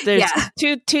 So there's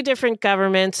two different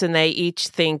governments, and they each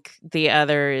think the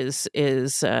other is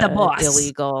the boss.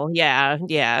 Illegal. Yeah.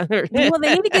 Well,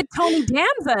 they need to get Tony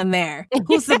Danza in there.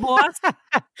 Who's the boss?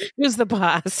 Who's the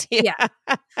boss? Yeah.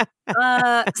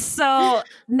 So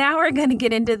now we're going to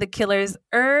get into the killer's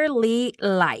early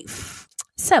life.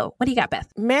 So, what do you got,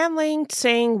 Beth? Manling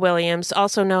Tsang Williams,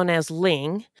 also known as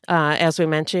Ling, as we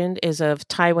mentioned, is of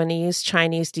Taiwanese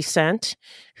Chinese descent,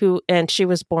 and she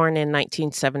was born in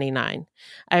 1979.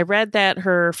 I read that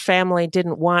her family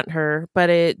didn't want her,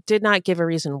 but it did not give a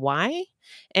reason why.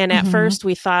 And at first,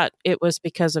 we thought it was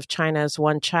because of China's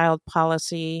one-child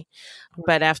policy.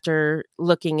 But after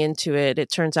looking into it,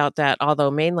 it turns out that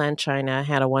although mainland China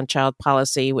had a one-child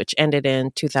policy, which ended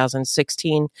in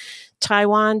 2016,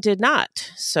 Taiwan did not.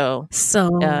 So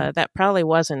that probably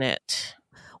wasn't it.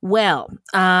 Well,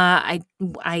 I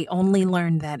only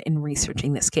learned that in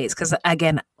researching this case because,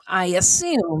 again, I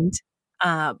assumed.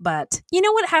 But you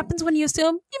know what happens when you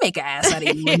assume? You make an ass out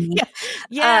of you. And me.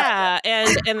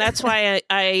 And that's why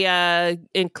I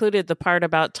included the part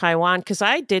about Taiwan, because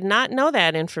I did not know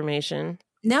that information.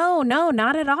 No,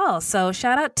 not at all. So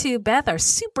shout out to Beth, our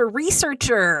super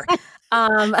researcher.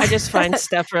 I just find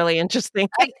stuff really interesting.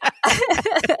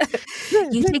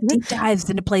 You take deep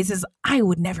dives into places I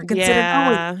would never consider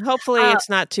going. Hopefully it's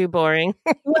not too boring.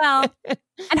 Well,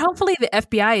 and hopefully the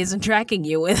FBI isn't tracking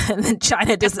you and then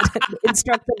China doesn't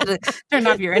instruct them to turn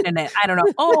off your internet. I don't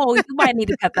know. Oh, you might need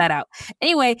to cut that out.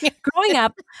 Anyway, growing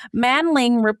up,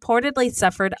 Manling reportedly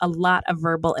suffered a lot of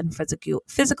verbal and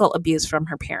physical abuse from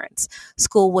her parents.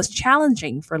 School was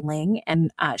challenging for Ling, and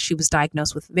she was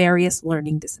diagnosed with various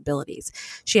learning disabilities.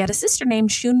 She had a sister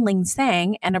named Shunling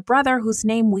Tsang and a brother whose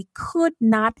name we could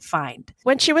not find.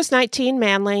 When she was 19,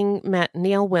 Manling met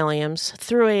Neil Williams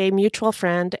through a mutual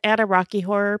friend at a Rocky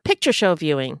Horror Picture Show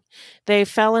viewing. They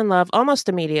fell in love almost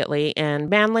immediately, and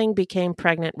Manling became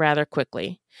pregnant rather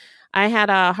quickly. I had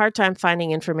a hard time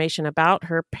finding information about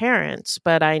her parents,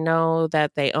 but I know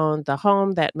that they owned the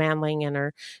home that Manling and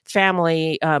her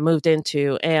family moved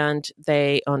into, and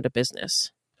they owned a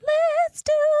business. Let's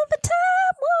do the time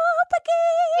warp again.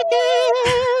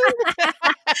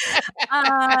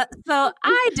 So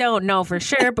I don't know for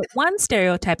sure, but one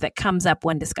stereotype that comes up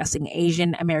when discussing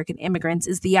Asian American immigrants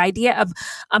is the idea of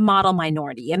a model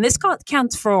minority. And this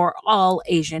counts for all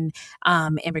Asian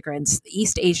immigrants,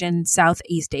 East Asian,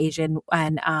 Southeast Asian,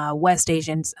 and West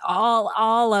Asians,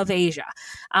 all of Asia.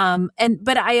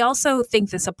 But I also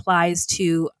think this applies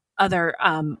to other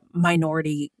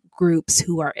minority groups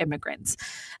who are immigrants.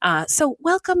 So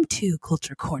welcome to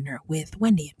Culture Corner with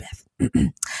Wendy and Beth.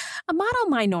 A model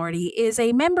minority is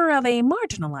a member of a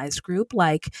marginalized group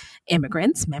like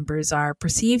immigrants. Members are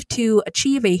perceived to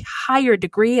achieve a higher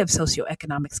degree of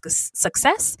socioeconomic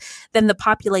success than the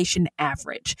population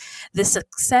average. This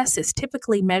success is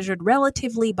typically measured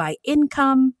relatively by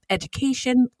income,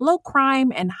 education, low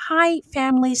crime, and high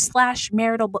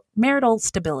family/marital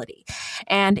stability.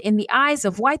 And in the eyes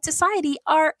of white society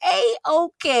are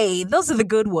A-okay. Those are the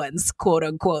good ones, quote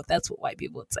unquote. That's what white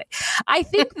people would say. I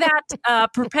think that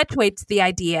perpetuates the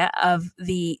idea of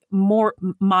the more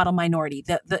model minority.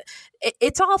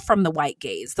 It's all from the white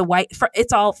gaze.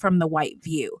 It's all from the white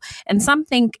view. And some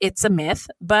think it's a myth,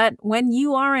 but when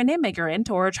you are an immigrant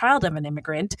or a child of an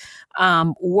immigrant,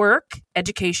 work,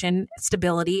 education,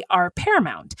 stability are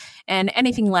paramount, and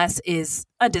anything less is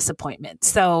a disappointment.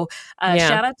 So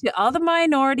shout out to all the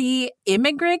minority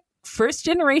immigrant first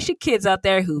generation kids out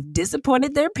there who've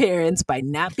disappointed their parents by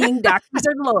not being doctors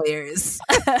or lawyers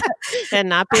and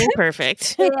not being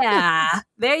perfect. Yeah,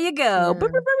 there you go.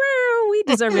 We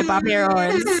deserve it, Bob Air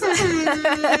horns.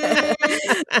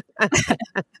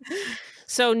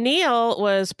 So Neil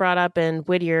was brought up in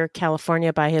Whittier,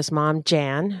 California by his mom,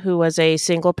 Jan, who was a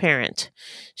single parent.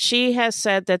 She has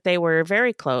said that they were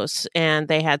very close and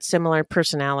they had similar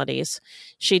personalities.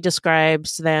 She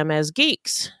describes them as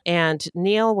geeks. And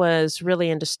Neil was really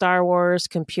into Star Wars,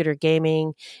 computer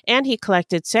gaming, and he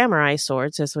collected samurai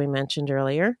swords, as we mentioned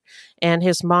earlier. And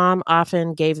his mom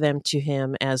often gave them to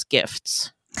him as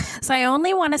gifts. So I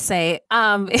only want to say,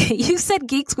 you said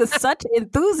geeks with such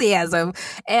enthusiasm.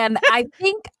 And I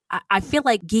feel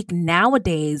like geek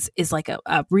nowadays is like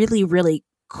a really, really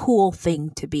cool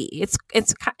thing to be.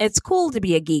 It's cool to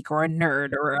be a geek or a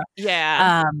nerd or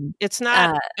it's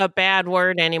not a bad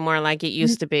word anymore like it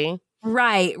used to be.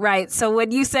 Right. So when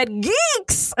you said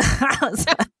geeks,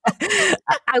 I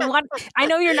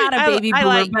know you're not a baby boomer,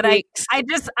 like but geeks.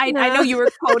 I know you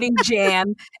were quoting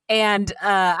Jan, and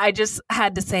I just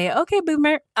had to say, okay,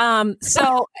 boomer.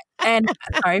 So And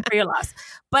sorry for your loss.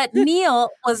 But Neil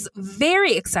was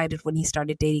very excited when he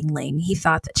started dating Ling. He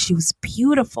thought that she was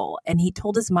beautiful. And he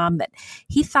told his mom that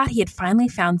he thought he had finally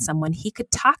found someone he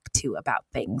could talk to about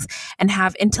things and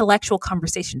have intellectual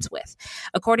conversations with.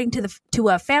 According to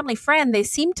a family friend, they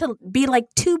seemed to be like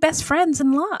two best friends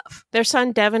in love. Their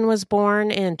son Devin was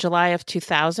born in July of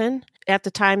 2000. At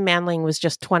the time, Manling was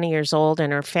just 20 years old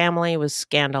and her family was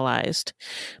scandalized.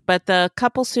 But the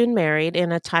couple soon married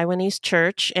in a Taiwanese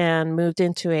church and moved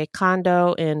into a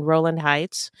condo in Rowland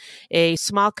Heights, a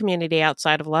small community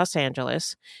outside of Los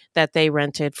Angeles that they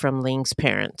rented from Ling's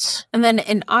parents. And then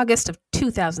in August of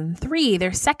 2003,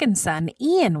 their second son,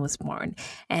 Ian, was born.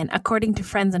 And according to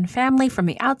friends and family, from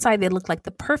the outside, they looked like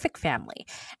the perfect family.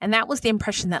 And that was the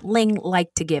impression that Ling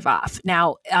liked to give off.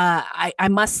 Now, I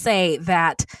must say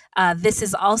that this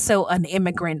is also an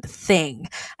immigrant thing.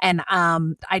 And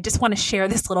I just want to share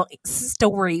this little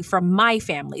story from my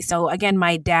family. So again,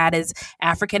 my dad is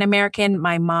African American.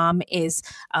 My mom is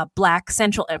a Black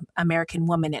Central American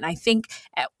woman. And I think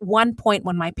at one point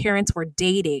when my parents were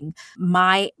dating,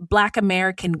 my Black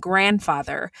American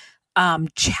grandfather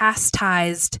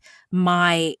chastised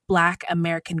my Black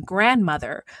American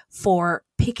grandmother for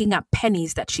picking up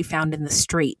pennies that she found in the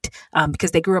street because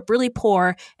they grew up really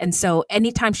poor. And so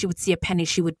anytime she would see a penny,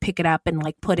 she would pick it up and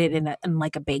like put it in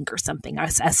like a bank or something, or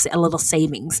a little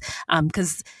savings.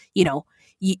 Because,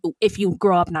 if you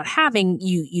grow up not having,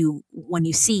 you when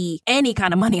you see any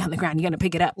kind of money on the ground, you're going to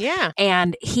pick it up. Yeah.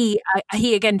 And he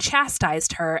again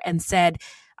chastised her and said,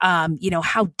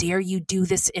 how dare you do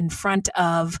this in front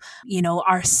of,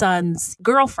 our son's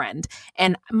girlfriend?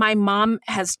 And my mom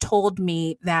has told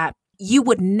me that you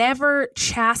would never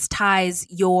chastise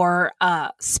your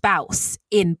spouse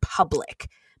in public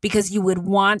because you would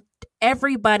want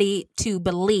everybody to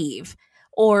believe,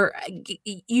 or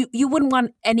you wouldn't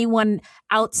want anyone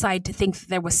outside to think that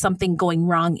there was something going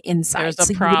wrong inside. There's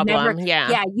a problem.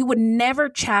 You would never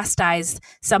chastise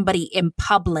somebody in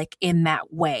public in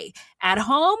that way. At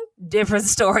home, different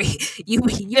story.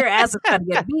 Your ass is going to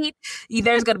get beat.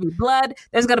 There's going to be blood.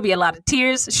 There's going to be a lot of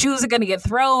tears. Shoes are going to get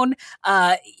thrown.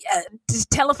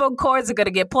 Telephone cords are going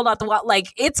to get pulled out the wall. Like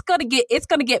it's going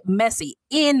to get messy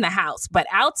in the house. But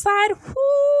outside,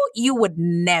 you would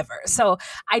never. So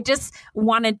I just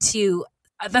wanted to.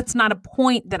 That's not a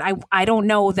point that I don't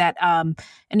know that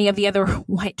any of the other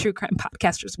white true crime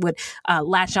podcasters would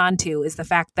latch onto, is the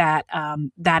fact that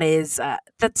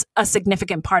that's a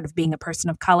significant part of being a person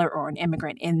of color or an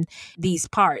immigrant in these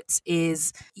parts.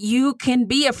 Is you can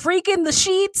be a freak in the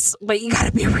sheets, but you got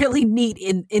to be really neat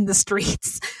in the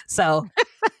streets. So.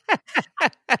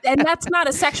 And that's not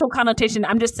a sexual connotation.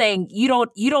 I'm just saying you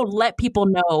don't let people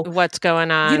know what's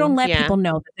going on. You don't let people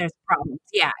know that there's problems.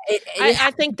 Yeah,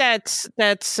 I think that's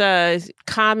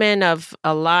common of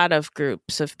a lot of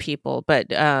groups of people, but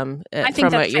from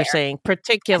what you're saying,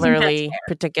 particularly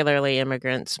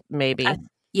immigrants, maybe.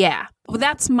 Yeah, well,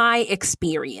 that's my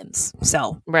experience.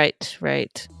 So right.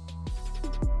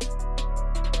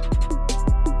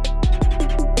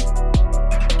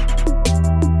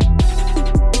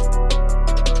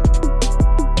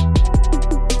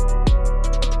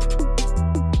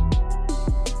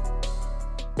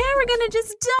 We're gonna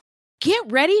just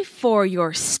get ready for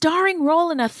your starring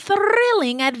role in a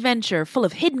thrilling adventure full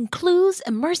of hidden clues,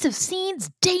 immersive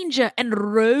scenes, danger, and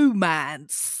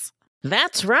romance.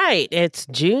 That's right. It's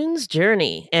June's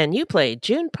Journey, and you play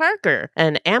June Parker,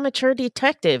 an amateur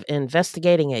detective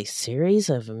investigating a series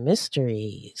of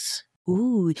mysteries.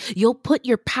 Ooh, you'll put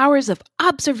your powers of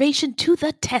observation to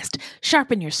the test,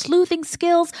 sharpen your sleuthing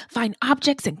skills, find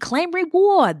objects, and claim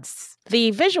rewards.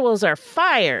 The visuals are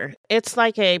fire. It's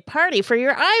like a party for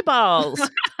your eyeballs.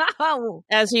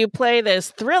 As you play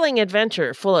this thrilling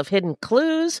adventure full of hidden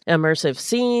clues, immersive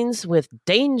scenes with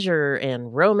danger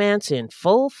and romance in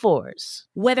full force.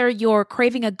 Whether you're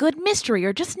craving a good mystery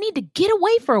or just need to get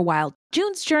away for a while,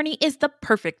 June's Journey is the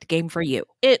perfect game for you.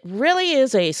 It really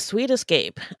is a sweet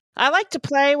escape. I like to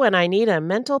play when I need a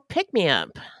mental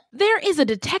pick-me-up. There is a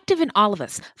detective in all of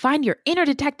us. Find your inner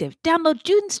detective. Download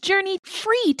June's Journey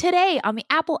free today on the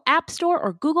Apple App Store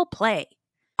or Google Play.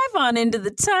 Dive on into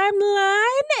the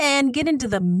timeline and get into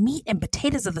the meat and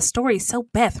potatoes of the story. So,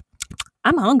 Beth,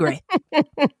 I'm hungry.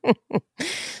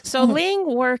 So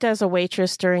Ling worked as a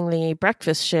waitress during the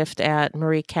breakfast shift at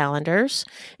Marie Callender's,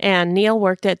 and Neil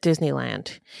worked at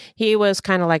Disneyland. He was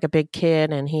kind of like a big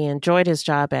kid, and he enjoyed his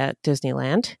job at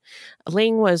Disneyland.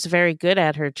 Ling was very good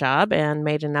at her job and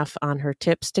made enough on her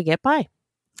tips to get by.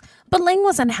 But Ling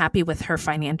was unhappy with her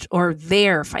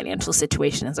their financial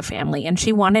situation as a family, and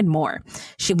she wanted more.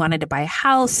 She wanted to buy a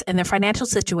house, and their financial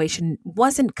situation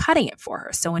wasn't cutting it for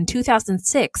her. So in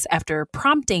 2006, after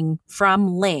prompting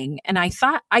from Ling, and I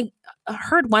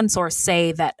heard one source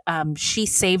say that she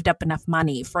saved up enough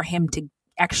money for him to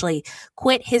actually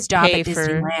quit his job at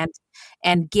Disneyland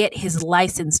and get his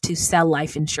license to sell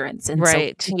life insurance. And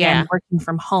so began working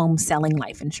from home selling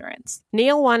life insurance.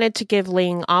 Neil wanted to give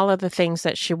Ling all of the things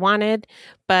that she wanted,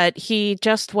 but he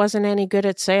just wasn't any good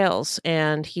at sales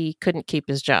and he couldn't keep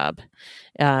his job,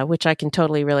 which I can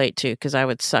totally relate to because I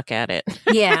would suck at it.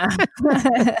 Yeah.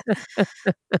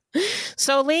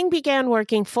 So Ling began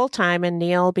working full-time and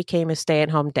Neil became a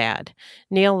stay-at-home dad.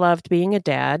 Neil loved being a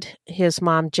dad. His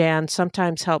mom, Jan,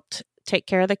 sometimes helped take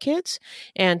care of the kids,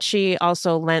 and she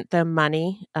also lent them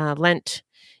money, lent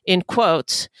in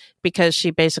quotes, because she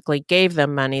basically gave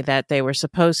them money that they were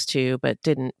supposed to but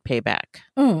didn't pay back.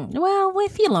 Well,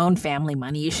 if you loan family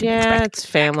money, you should expect it's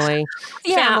family.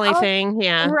 Family thing,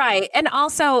 Right. And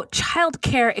also,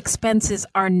 childcare expenses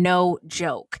are no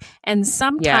joke. And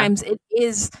sometimes it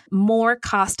is more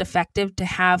cost effective to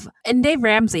have, and Dave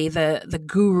Ramsey, the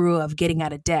guru of getting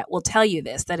out of debt, will tell you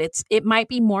this, that it might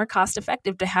be more cost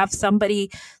effective to have somebody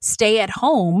stay at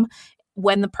home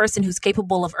when the person who's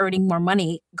capable of earning more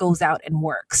money goes out and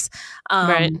works.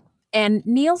 Right. And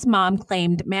Neil's mom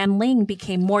claimed Manling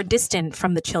became more distant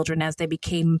from the children as they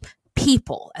became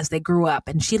people, as they grew up,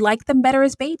 and she liked them better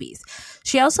as babies.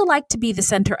 She also liked to be the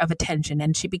center of attention,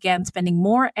 and she began spending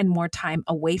more and more time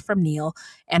away from Neil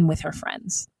and with her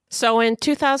friends. So in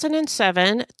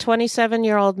 2007,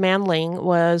 27-year-old Manling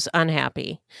was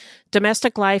unhappy.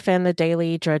 Domestic life and the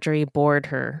daily drudgery bored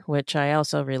her, which I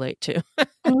also relate to.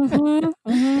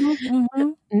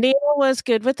 Neil was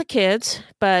good with the kids,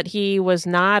 but he was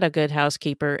not a good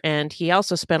housekeeper, and he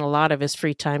also spent a lot of his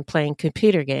free time playing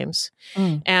computer games.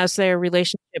 As their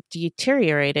relationship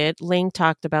deteriorated, Ling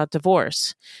talked about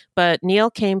divorce, but Neil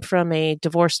came from a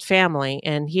divorced family,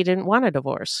 and he didn't want a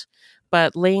divorce.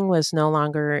 But Ling was no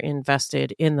longer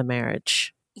invested in the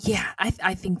marriage. Yeah,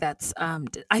 I think that's,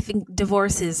 I think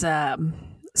divorce is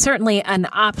certainly an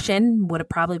option, would have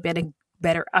probably been a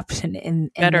better option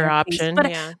in better their option, case.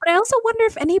 yeah. But I also wonder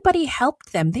if anybody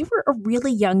helped them. They were a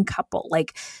really young couple.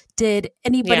 Like, did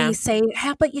anybody say,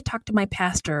 how about you talk to my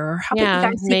pastor? Or how about you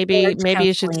guys maybe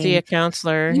you should see a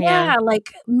counselor. Yeah,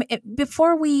 like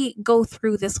before we go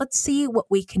through this, let's see what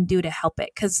we can do to help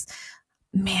it. Because,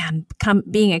 man,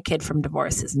 being a kid from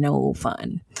divorce is no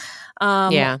fun.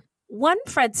 One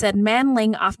Fred said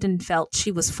Manling often felt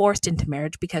she was forced into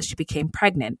marriage because she became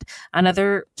pregnant.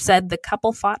 Another said the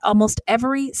couple fought almost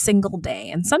every single day,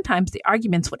 and sometimes the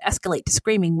arguments would escalate to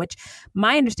screaming, which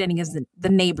my understanding is that the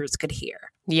neighbors could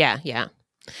hear. Yeah.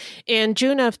 In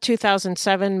June of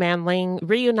 2007, Manling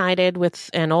reunited with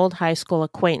an old high school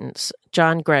acquaintance,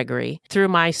 John Gregory, through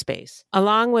MySpace.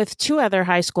 Along with two other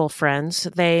high school friends,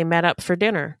 they met up for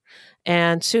dinner,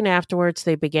 and soon afterwards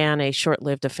they began a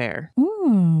short-lived affair.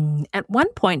 At one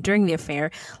point during the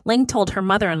affair, Ling told her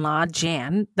mother-in-law,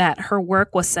 Jan, that her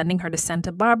work was sending her to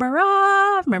Santa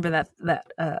Barbara. Remember that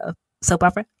soap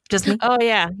opera? Just me? Oh,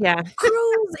 yeah.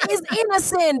 Cruz is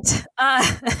innocent.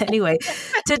 Anyway,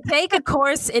 to take a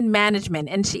course in management,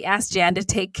 and she asked Jan to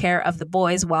take care of the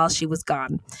boys while she was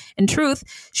gone. In truth,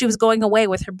 she was going away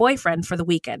with her boyfriend for the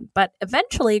weekend. But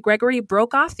eventually, Gregory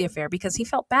broke off the affair because he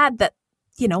felt bad that,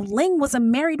 Ling was a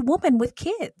married woman with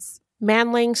kids.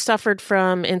 Manling suffered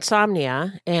from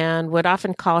insomnia and would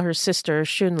often call her sister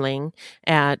Shunling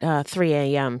at 3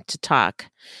 a.m. to talk.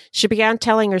 She began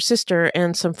telling her sister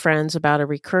and some friends about a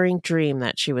recurring dream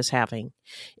that she was having.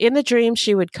 In the dream,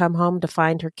 she would come home to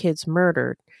find her kids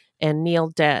murdered and Neil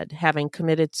dead, having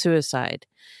committed suicide.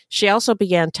 She also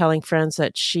began telling friends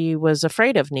that she was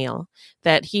afraid of Neil,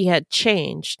 that he had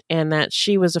changed, and that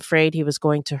she was afraid he was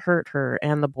going to hurt her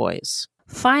and the boys.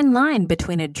 Fine line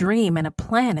between a dream and a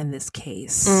plan in this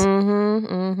case.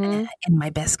 In my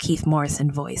best Keith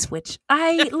Morrison voice, which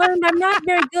I learned I'm not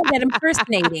very good at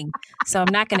impersonating, so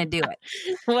I'm not going to do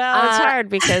it. Well, it's hard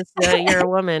because you're a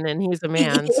woman and he's a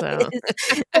man. So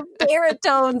the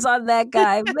baritones on that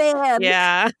guy, man.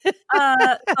 Yeah.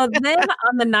 So then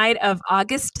on the night of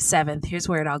August 7th, here's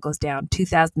where it all goes down,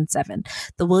 2007,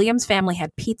 the Williams family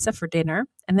had pizza for dinner,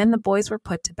 and then the boys were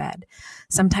put to bed.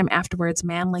 Sometime afterwards,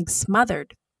 Manling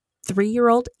smothered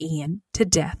 3-year-old Ian to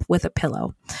death with a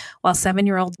pillow, while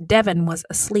 7-year-old Devin was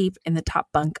asleep in the top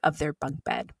bunk of their bunk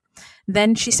bed.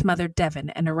 Then she smothered Devin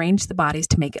and arranged the bodies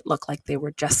to make it look like they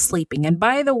were just sleeping. And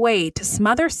by the way, to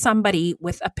smother somebody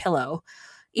with a pillow,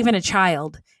 even a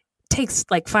child, takes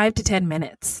like 5 to 10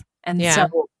 minutes. And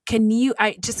so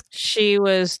She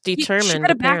was determined, she could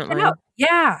have backed apparently. out.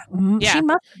 Yeah. She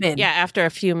must have been. Yeah, after a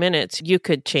few minutes, you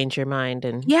could change your mind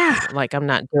and like, I'm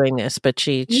not doing this, but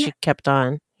she kept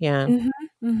on. Yeah.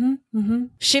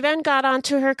 She then got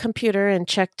onto her computer and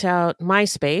checked out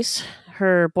MySpace,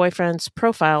 her boyfriend's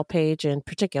profile page in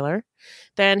particular,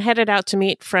 then headed out to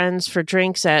meet friends for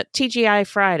drinks at TGI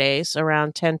Fridays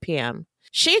around 10 p.m.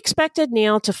 She expected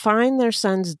Neil to find their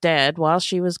sons dead while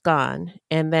she was gone,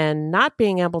 and then not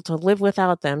being able to live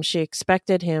without them, she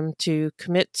expected him to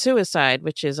commit suicide,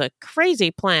 which is a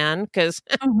crazy plan because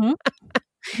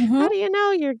how do you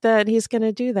know that he's going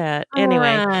to do that?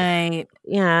 Anyway, right.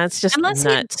 Yeah, it's just unless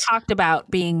nuts. he talked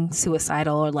about being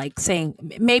suicidal or like saying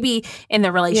maybe in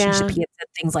the relationship he had said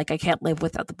things like, I can't live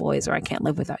without the boys or I can't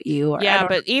live without you. Or,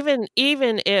 but even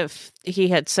if he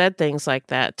had said things like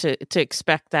that, to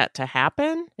expect that to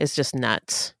happen is just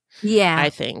nuts. Yeah, I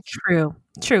think. True.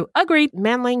 Agreed.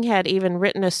 Manling had even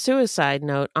written a suicide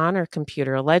note on her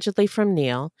computer, allegedly from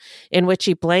Neil, in which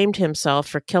he blamed himself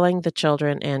for killing the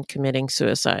children and committing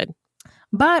suicide.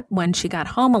 But when she got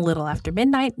home a little after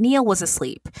midnight, Neil was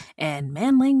asleep, and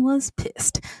Manling was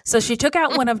pissed. So she took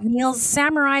out one of Neil's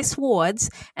samurai swords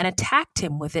and attacked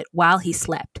him with it while he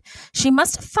slept. She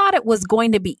must have thought it was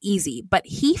going to be easy, but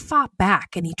he fought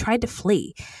back and he tried to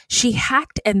flee. She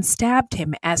hacked and stabbed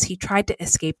him as he tried to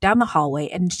escape down the hallway,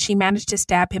 and she managed to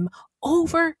stab him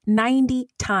over 90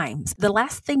 times. The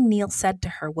last thing Neil said to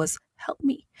her was, "Help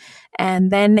me."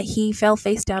 And then he fell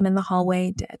face down in the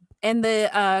hallway, dead. And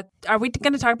are we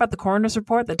going to talk about the coroner's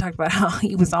report that talked about how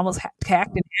he was almost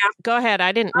hacked in half? Go ahead.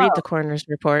 I didn't read the coroner's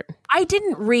report. I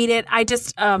didn't read it. I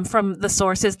just, from the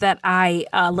sources that I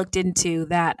looked into,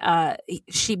 that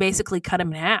she basically cut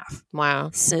him in half. Wow.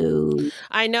 So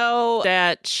I know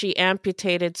that she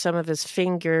amputated some of his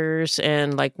fingers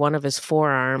and like one of his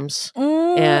forearms.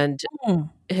 And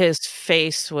his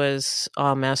face was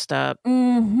all messed up.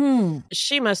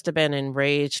 She must have been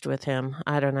enraged with him.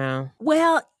 I don't know.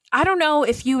 Well, I don't know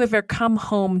if you ever come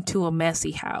home to a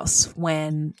messy house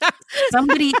when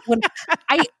somebody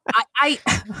I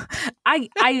had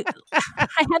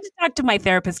to talk to my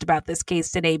therapist about this case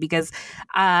today because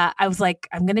I was like,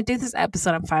 I'm going to do this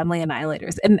episode on family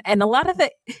annihilators, and a lot of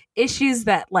the issues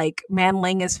that like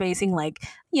Manling is facing, like,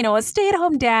 you know, a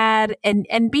stay-at-home dad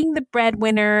and being the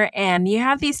breadwinner, and you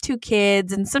have these two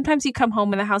kids, and sometimes you come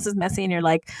home and the house is messy and you're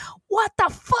like, what the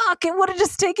fuck? It would have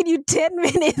just taken you 10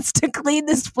 minutes to clean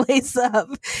this place up.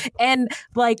 And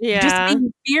like, just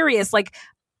being furious. Like,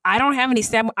 I don't have any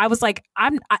I was like,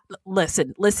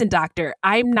 listen, doctor,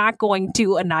 I'm not going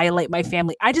to annihilate my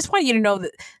family. I just want you to know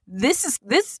that this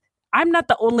I'm not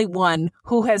the only one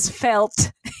who has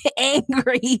felt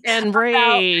angry,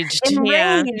 enraged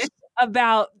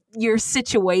about your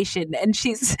situation. And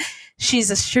she's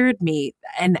assured me,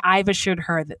 and I've assured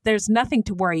her, that there's nothing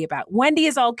to worry about. Wendy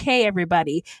is okay,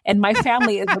 everybody, and my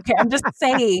family is okay. I'm just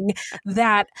saying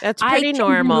that that's pretty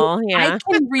normal. I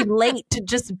can relate to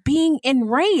just being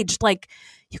enraged. Like,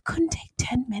 you couldn't take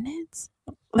 10 minutes.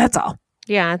 That's all.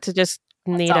 Yeah, to just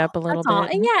knead up a little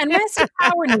bit. And yeah, and rest your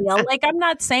power, Neil. Like, I'm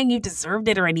not saying you deserved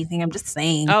it or anything. I'm just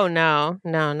saying. Oh, no,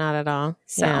 not at all.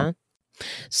 So. Yeah.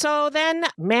 So then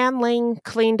Manling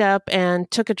cleaned up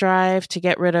and took a drive to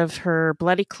get rid of her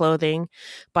bloody clothing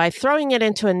by throwing it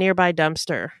into a nearby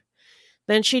dumpster.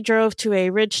 Then she drove to a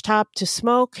ridgetop to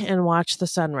smoke and watch the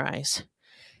sunrise.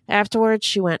 Afterwards,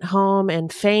 she went home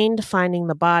and feigned finding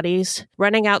the bodies,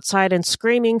 running outside and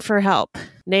screaming for help.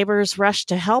 Neighbors rushed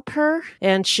to help her,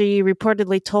 and she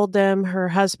reportedly told them her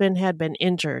husband had been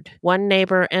injured. One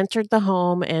neighbor entered the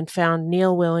home and found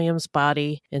Neil Williams'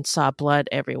 body and saw blood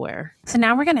everywhere. So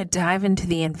now we're going to dive into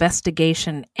the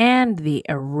investigation and the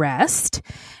arrest.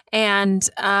 And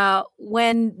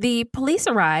when the police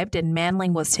arrived and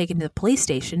Manling was taken to the police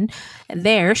station,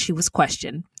 there she was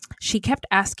questioned. She kept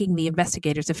asking the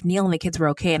investigators if Neil and the kids were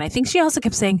okay. And I think she also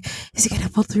kept saying, is he going to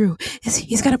pull through?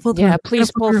 He's got to pull through. Yeah, please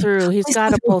pull through. He's got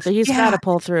to pull through. He's got to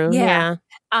pull through. Yeah.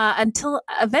 Until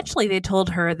eventually they told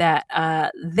her that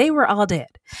they were all dead.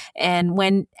 And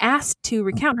when asked to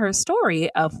recount her story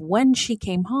of when she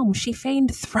came home, she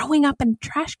feigned throwing up in a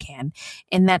trash can,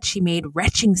 in that she made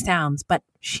retching sounds, but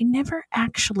she never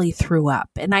actually threw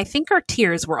up. And I think her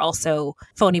tears were also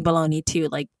phony baloney too,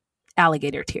 like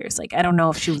alligator tears. Like, I don't know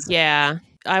if she was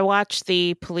I watched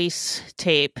the police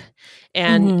tape,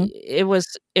 and it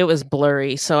was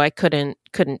blurry, so I couldn't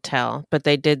tell. But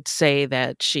they did say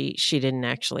that she didn't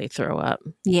actually throw up.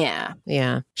 Yeah.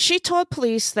 Yeah. She told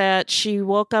police that she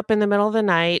woke up in the middle of the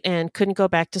night and couldn't go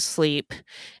back to sleep.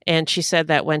 And she said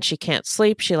that when she can't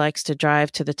sleep, she likes to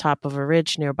drive to the top of a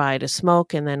ridge nearby to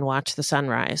smoke and then watch the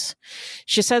sunrise.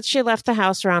 She said she left the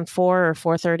house around 4 or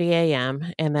 4:30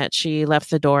 a.m. and that she left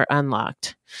the door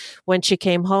unlocked. When she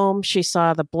came home, she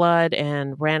saw the blood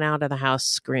and ran out of the house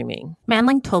screaming.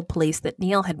 Manling told police that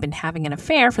Neil had been having an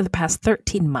affair for the past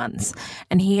 13 months,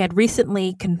 and he had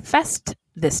recently confessed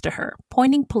this to her,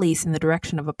 pointing police in the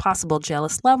direction of a possible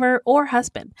jealous lover or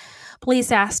husband. Police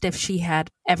asked if she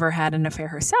had ever had an affair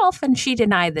herself, and she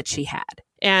denied that she had.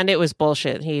 And it was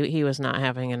bullshit. He was not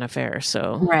having an affair.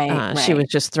 So right. She was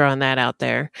just throwing that out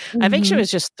there. I think she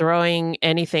was just throwing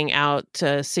anything out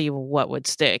to see what would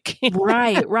stick.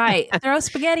 Right. Throw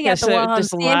spaghetti at the wall.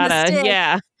 Just a lot of,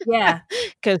 yeah.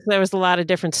 Because there was a lot of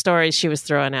different stories she was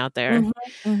throwing out there.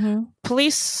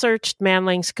 Police searched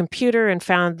Manling's computer and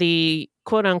found the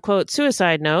quote-unquote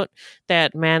suicide note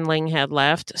that Manling had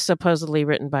left, supposedly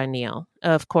written by Neil.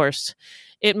 Of course,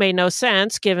 it made no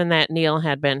sense given that Neil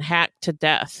had been hacked to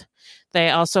death. They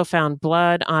also found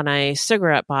blood on a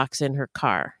cigarette box in her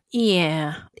car.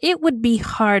 Yeah, it would be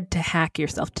hard to hack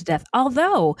yourself to death.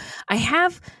 Although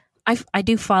I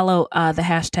do follow the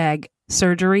hashtag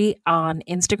surgery on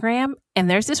Instagram, and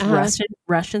there's this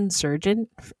Russian surgeon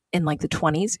in like the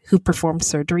 1920s who performed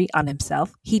surgery on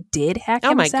himself. He did hack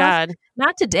himself. Oh my God.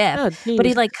 Not to death, but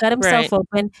he like cut himself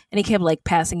open and he kept like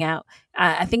passing out.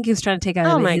 I think he was trying to take out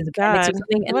his appendix or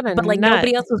something. But like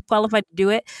nobody else was qualified to do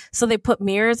it. So they put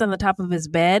mirrors on the top of his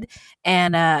bed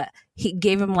and he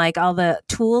gave him like all the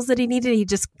tools that he needed. He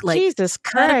just like Jesus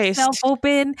cut Christ. himself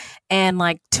open and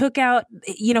like took out,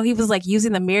 he was like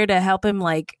using the mirror to help him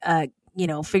like,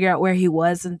 figure out where he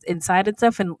was inside and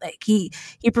stuff. And like he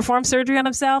performed surgery on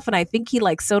himself, and I think he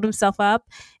like sewed himself up.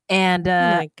 And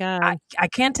oh my God. I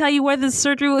can't tell you whether the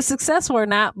surgery was successful or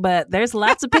not, but there's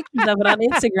lots of pictures of it on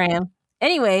Instagram.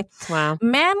 Anyway, wow.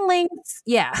 Manling,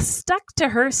 stuck to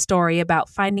her story about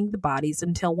finding the bodies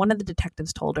until one of the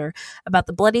detectives told her about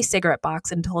the bloody cigarette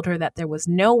box and told her that there was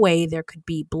no way there could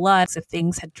be blood if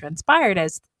things had transpired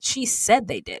as she said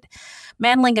they did.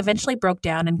 Manling eventually broke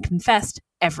down and confessed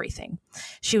everything.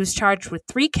 She was charged with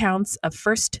 3 counts of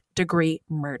first-degree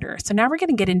murder. So now we're going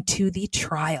to get into the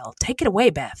trial. Take it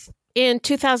away, Beth. In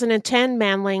 2010,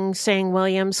 Manling Tsang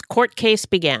Williams' court case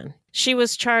began. She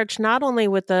was charged not only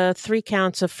with the 3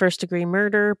 counts of first-degree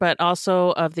murder, but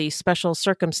also of the special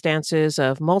circumstances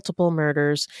of multiple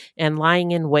murders and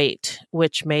lying in wait,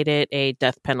 which made it a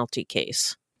death penalty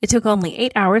case. It took only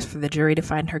 8 hours for the jury to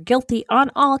find her guilty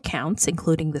on all counts,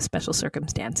 including the special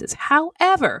circumstances.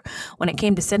 However, when it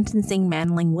came to sentencing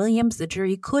Manling Williams, the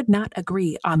jury could not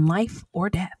agree on life or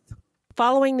death.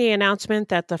 Following the announcement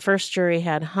that the first jury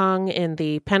had hung in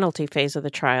the penalty phase of the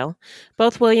trial,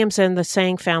 both Williams and the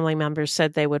Tsang family members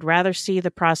said they would rather see the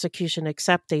prosecution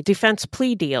accept a defense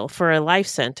plea deal for a life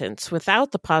sentence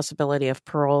without the possibility of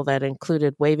parole that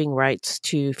included waiving rights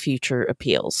to future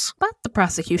appeals. But the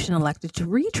prosecution elected to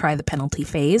retry the penalty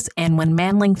phase, and when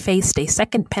Manling faced a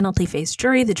second penalty phase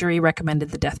jury, the jury recommended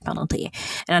the death penalty.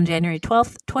 And on January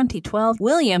 12th, 2012,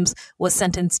 Williams was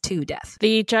sentenced to death.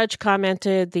 The judge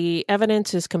commented the evidence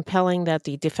is compelling that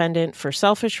the defendant, for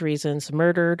selfish reasons,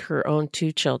 murdered her own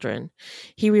 2 children.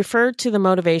 He referred to the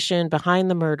motivation behind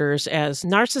the murders as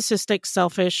narcissistic,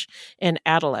 selfish, and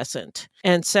adolescent,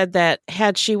 and said that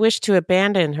had she wished to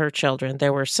abandon her children,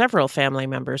 there were several family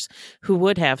members who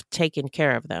would have taken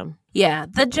care of them. Yeah,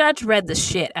 the judge read the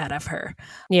shit out of her.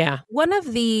 Yeah. One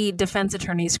of the defense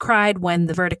attorneys cried when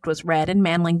the verdict was read, and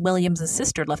Manling Williams'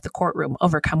 sister left the courtroom,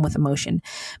 overcome with emotion.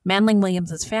 Manling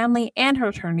Williams' family and her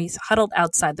attorneys huddled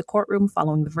outside the courtroom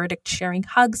following the verdict, sharing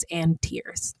hugs and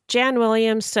tears. Jan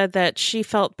Williams said that she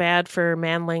felt bad for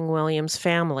Manling Williams'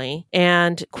 family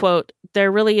and, quote,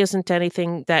 "There really isn't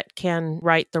anything that can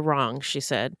right the wrong," she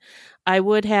said. "I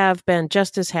would have been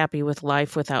just as happy with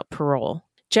life without parole."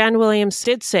 Jan Williams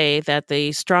did say that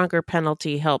the stronger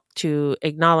penalty helped to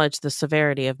acknowledge the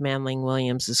severity of Manling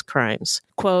Williams' crimes.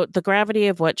 Quote, "The gravity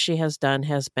of what she has done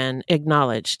has been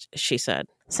acknowledged," she said.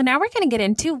 So now we're going to get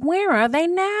into where are they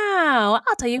now?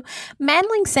 I'll tell you.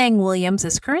 Manling Tsang Williams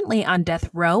is currently on death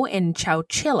row in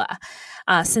Chowchilla.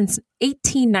 Since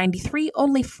 1893,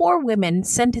 only 4 women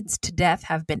sentenced to death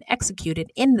have been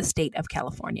executed in the state of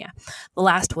California. The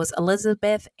last was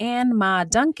Elizabeth Ann Ma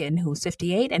Duncan, who was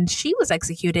 58, and she was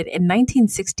executed in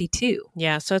 1962.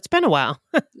 Yeah, so it's been a while.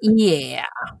 Yeah.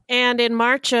 And in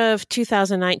March of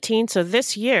 2019, so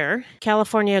this year,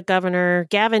 California Governor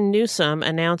Gavin Newsom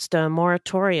announced a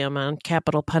moratorium on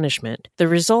capital punishment. The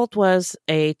result was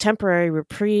a temporary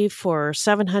reprieve for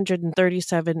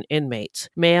 737 inmates,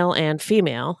 male and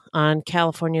female, on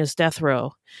California's death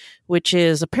row, which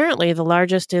is apparently the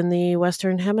largest in the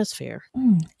Western Hemisphere.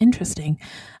 Interesting.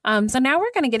 So now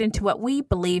we're going to get into what we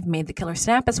believe made the killer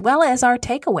snap, as well as our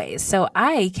takeaways. So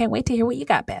I can't wait to hear what you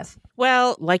got, Beth.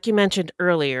 Well, like you mentioned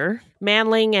earlier,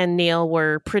 Manling and Neil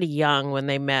were pretty young when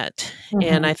they met.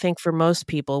 And I think for most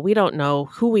people, we don't know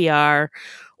who we are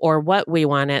or what we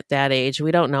want at that age.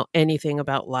 We don't know anything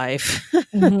about life.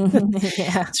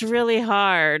 Yeah. It's really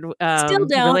hard. Still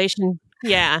don't.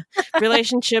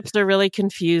 Relationships are really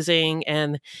confusing,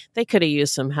 and they could have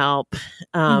used some help.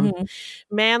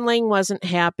 Manling wasn't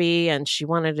happy, and she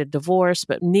wanted a divorce,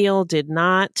 but Neil did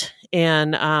not,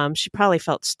 and she probably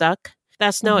felt stuck.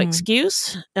 That's no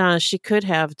excuse. She could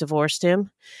have divorced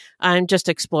him. I'm just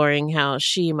exploring how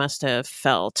she must have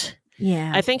felt.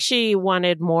 Yeah. I think she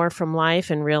wanted more from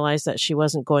life and realized that she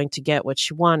wasn't going to get what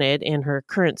she wanted in her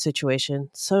current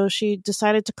situation, so she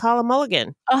decided to call a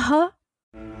mulligan.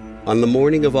 On the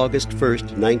morning of August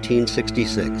 1st,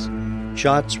 1966,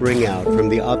 shots ring out from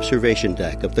the observation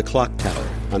deck of the clock tower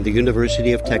on the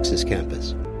University of Texas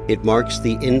campus. It marks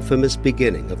the infamous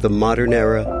beginning of the modern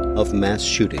era of mass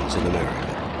shootings in America.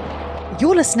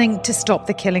 You're listening to Stop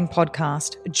the Killing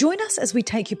podcast. Join us as we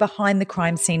take you behind the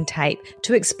crime scene tape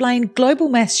to explain global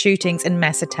mass shootings and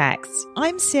mass attacks.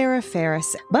 I'm Sarah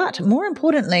Ferris, but more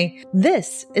importantly,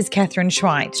 this is Catherine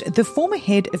Schweit, the former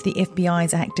head of the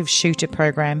FBI's active shooter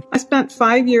program. I spent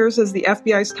 5 years as the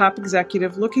FBI's top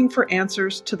executive looking for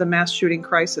answers to the mass shooting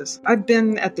crisis. I've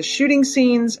been at the shooting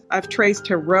scenes, I've traced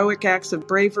heroic acts of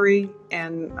bravery,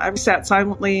 and I've sat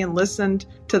silently and listened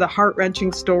to the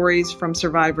heart-wrenching stories from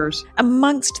survivors.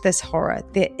 Amongst this horror,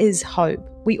 there is hope.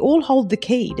 We all hold the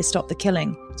key to stop the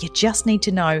killing. You just need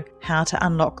to know how to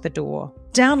unlock the door.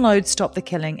 Download Stop the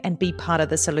Killing and be part of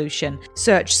the solution.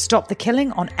 Search Stop the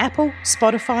Killing on Apple,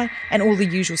 Spotify, and all the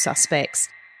usual suspects.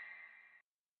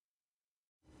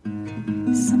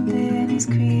 Something is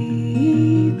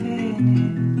creeping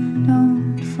in.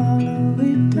 Don't follow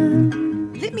it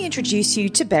down. Let me introduce you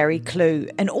to Barry Clew,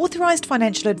 an authorised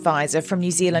financial advisor from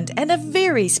New Zealand and a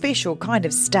very special kind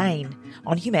of stain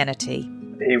on humanity.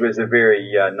 He was a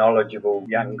very knowledgeable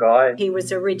young guy. He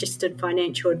was a registered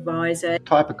financial advisor.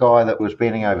 Type of guy that was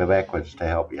bending over backwards to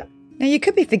help you. Now, you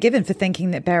could be forgiven for thinking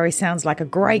that Barry sounds like a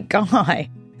great guy,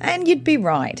 and you'd be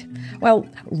right. Well,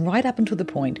 right up until the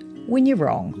point when you're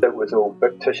wrong. It was all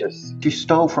fictitious. You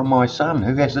stole from my son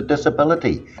who has a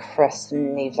disability. Chris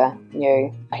never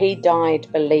knew. He died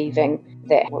believing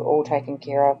that we're all taken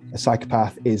care of. A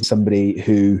psychopath is somebody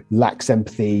who lacks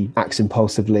empathy, acts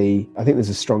impulsively. I think there's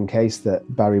a strong case that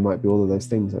Barry might be all of those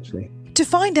things, actually. To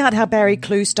find out how Barry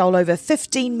Clew stole over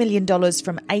 $15 million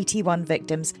from 81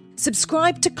 victims,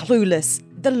 subscribe to Clueless,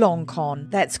 The Long Con.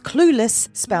 That's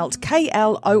Clueless, spelt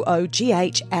Klooghless.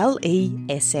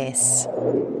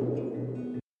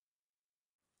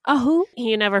 Who?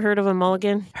 You never heard of a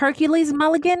mulligan? Hercules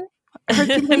Mulligan?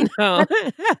 Hercules? No.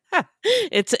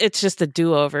 It's just a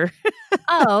do-over.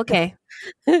 Oh, okay.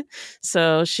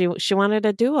 So she wanted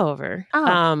a do-over.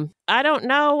 Oh. I don't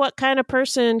know what kind of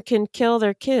person can kill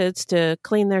their kids to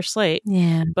clean their slate.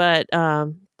 Yeah. But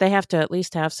they have to at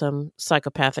least have some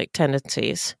psychopathic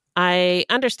tendencies. I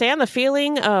understand the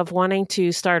feeling of wanting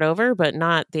to start over, but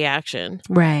not the action.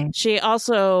 Right. She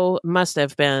also must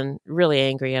have been really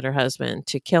angry at her husband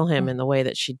to kill him in the way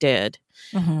that she did.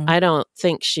 Mm-hmm. I don't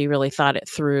think she really thought it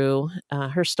through.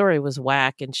 Her story was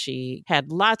whack, and she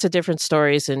had lots of different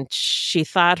stories, and she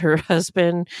thought her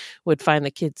husband would find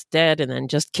the kids dead and then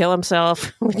just kill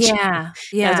himself. Which, yeah.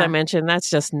 As I mentioned, that's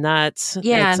just nuts.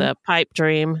 Yeah. It's a pipe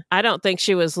dream. I don't think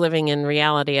she was living in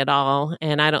reality at all,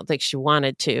 and I don't think she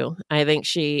wanted to. I think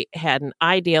she had an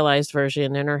idealized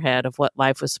version in her head of what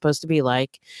life was supposed to be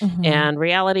like, and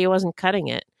reality wasn't cutting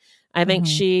it. I think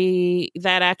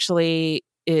that actually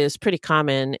is pretty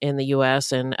common in the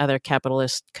US and other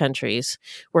capitalist countries.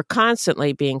 We're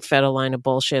constantly being fed a line of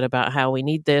bullshit about how we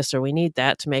need this or we need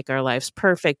that to make our lives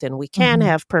perfect, and we can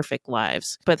have perfect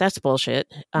lives. But that's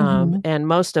bullshit. And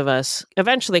most of us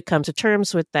eventually come to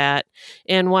terms with that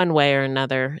in one way or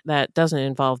another that doesn't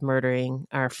involve murdering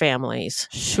our families.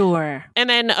 Sure. And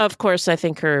then, of course, I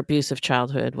think her abusive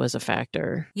childhood was a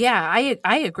factor. Yeah,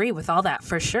 I agree with all that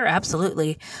for sure.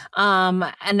 Absolutely.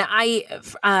 And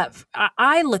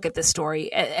I look at this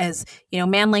story as,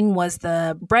 Manling was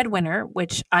the breadwinner,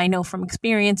 which I know from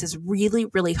experience is really,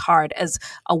 really hard as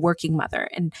a working mother.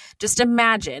 And just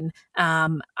imagine,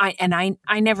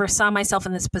 I never saw myself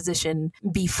in this position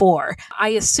before. I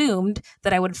assumed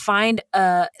that I would find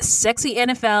a sexy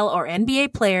NFL or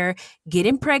NBA player, get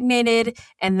impregnated,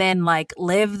 and then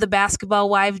live the basketball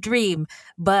wife dream.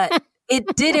 But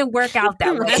it didn't work out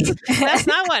that way. That's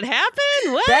not what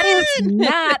happened? What? That is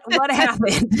not what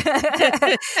happened.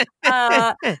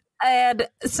 And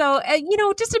so,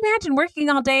 just imagine working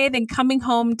all day, then coming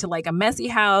home to a messy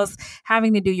house,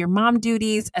 having to do your mom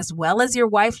duties as well as your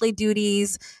wifely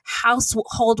duties,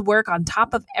 household work on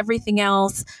top of everything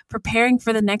else, preparing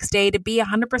for the next day to be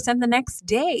 100% the next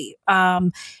day.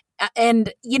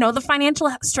 And, the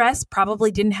financial stress probably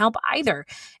didn't help either.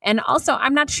 And also,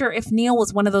 I'm not sure if Neil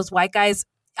was one of those white guys.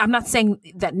 I'm not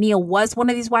saying that Neil was one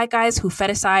of these white guys who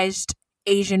fetishized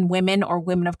Asian women or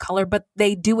women of color, but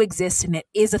they do exist, and it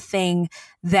is a thing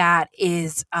that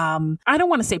is, I don't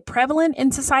want to say prevalent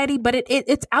in society, but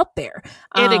it's out there.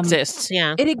 It exists,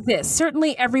 yeah. It exists.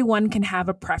 Certainly everyone can have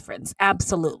a preference,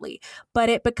 absolutely. But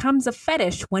it becomes a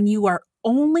fetish when you are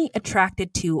only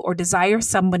attracted to or desire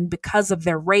someone because of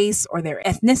their race or their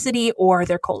ethnicity or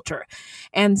their culture.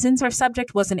 And since our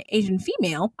subject was an Asian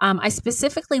female, I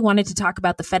specifically wanted to talk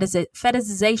about the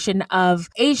fetishization of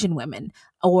Asian women,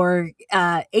 or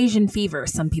Asian fever,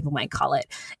 some people might call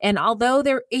it. And although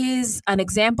there is an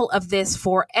example of this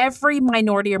for every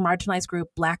minority or marginalized group,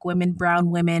 Black women, brown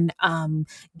women,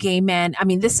 gay men,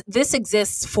 this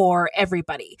exists for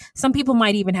everybody. Some people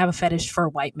might even have a fetish for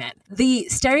white men. The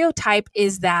stereotype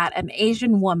is that an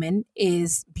Asian woman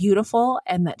is beautiful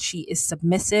and that she is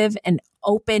submissive and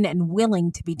open and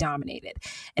willing to be dominated.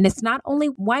 And it's not only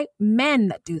white men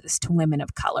that do this to women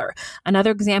of color. Another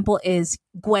example is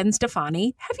Gwen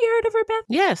Stefani. Have you heard of her, Beth?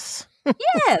 Yes.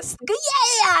 Yes.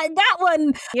 Yeah, that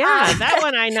one. Yeah, that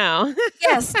one I know.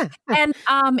 Yes. And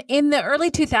in the early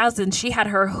 2000s, she had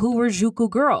her Harajuku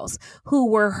girls, who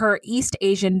were her East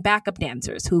Asian backup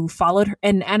dancers who followed her.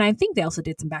 And I think they also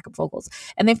did some backup vocals.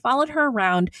 And they followed her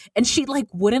around, and she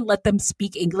wouldn't let them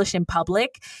speak English in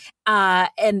public.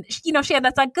 And, she had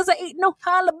that song, because I ain't no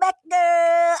holla back girl.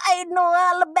 I ain't no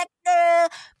holla back girl.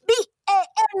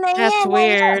 B-A-N-A-N. That's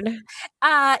weird. Yeah.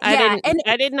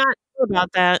 I did not know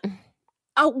about that.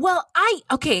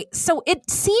 So it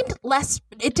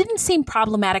didn't seem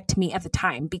problematic to me at the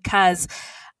time because,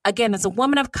 again, as a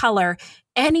woman of color,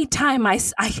 anytime I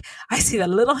see the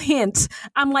little hint,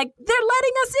 I'm like, they're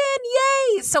letting us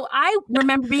in, yay! So I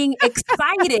remember being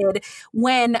excited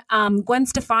when Gwen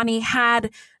Stefani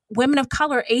had women of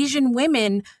color, Asian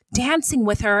women, dancing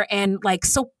with her and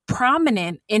so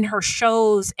prominent in her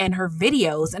shows and her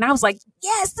videos. And I was like,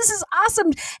 yes, this is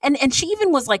awesome. And she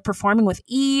even was performing with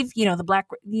Eve, the black,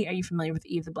 are you familiar with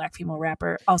Eve, the black female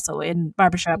rapper, also in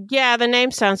Barbershop? Yeah, the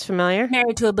name sounds familiar.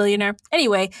 Married to a billionaire.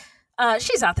 Anyway,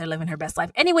 she's out there living her best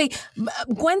life. Anyway,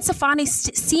 Gwen Stefani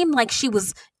seemed like she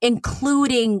was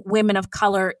including women of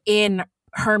color in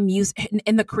her music,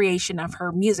 in the creation of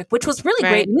her music, which was really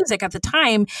great music at the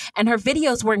time. And her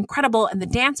videos were incredible. And the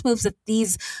dance moves that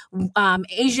these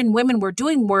Asian women were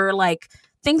doing were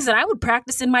things that I would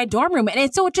practice in my dorm room.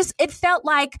 And so it felt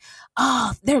like,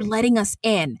 oh, they're letting us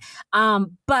in.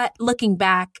 But looking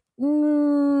back,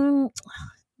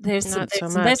 there's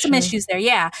some issues there.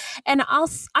 Yeah. And I'll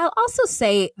also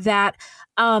say that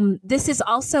this is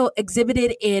also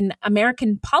exhibited in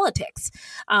American politics.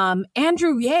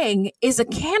 Andrew Yang is a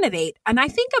candidate, and I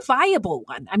think a viable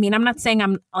one. I'm not saying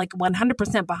I'm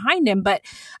 100% behind him, but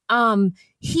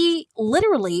he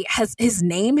literally his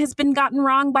name has been gotten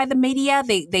wrong by the media.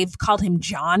 They've called him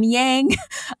John Yang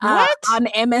on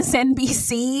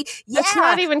MSNBC. Yeah, that's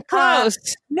not even close.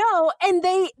 No, and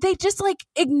they just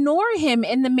ignore him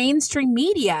in the mainstream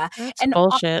media. That's and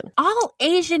bullshit. All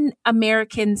Asian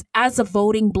Americans as a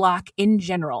voting bloc in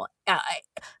general.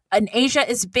 And Asia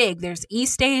is big. There's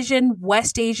East Asian,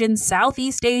 West Asian,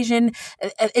 Southeast Asian.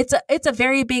 It's a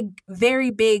very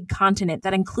big continent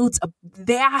that includes a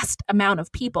vast amount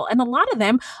of people. And a lot of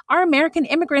them are American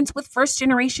immigrants with first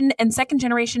generation and second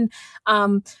generation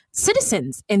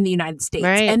citizens in the United States.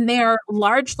 Right. And they are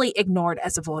largely ignored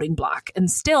as a voting bloc. And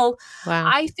still,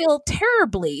 I feel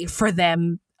terribly for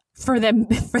them, for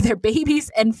their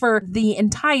babies, and for the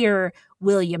entire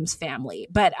Williams family.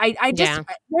 But I just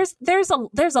there's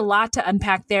a lot to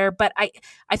unpack there. But I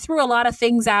threw a lot of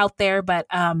things out there. But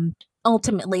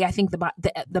ultimately, I think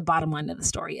the bottom line of the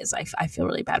story is I feel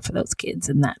really bad for those kids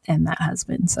and that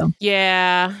husband. So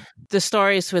yeah, the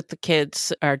stories with the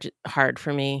kids are hard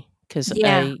for me because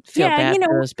I feel bad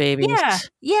for those babies.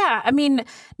 Yeah. I mean,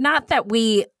 not that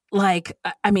we.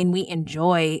 We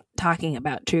enjoy talking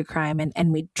about true crime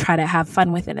and we try to have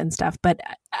fun with it and stuff. But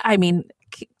I mean,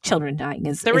 children dying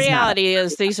is the reality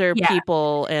is these are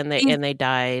people and they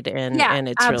died and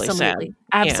it's really sad.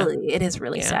 Absolutely. It is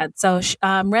really sad. So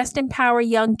rest in power,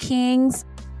 young kings.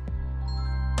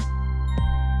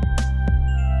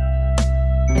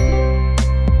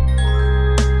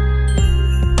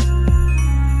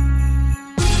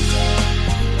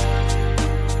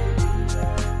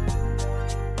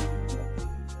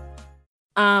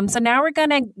 So now we're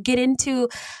going to get into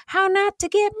how not to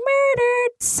get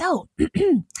murdered. So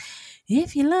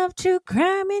if you love true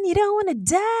crime and you don't want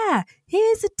to die,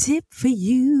 here's a tip for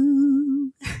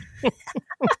you.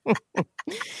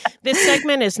 This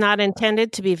segment is not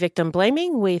intended to be victim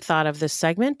blaming. We thought of this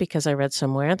segment because I read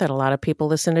somewhere that a lot of people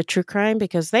listen to true crime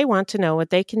because they want to know what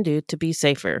they can do to be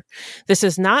safer. This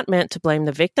is not meant to blame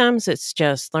the victims. It's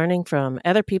just learning from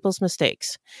other people's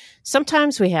mistakes.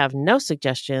 Sometimes we have no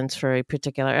suggestions for a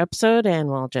particular episode and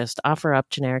we'll just offer up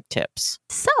generic tips.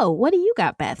 So what do you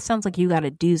got, Beth? Sounds like you got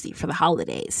a doozy for the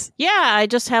holidays. Yeah, I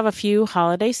just have a few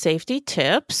holiday safety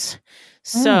tips.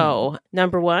 So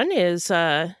number one is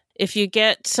if you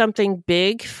get something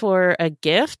big for a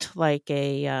gift, like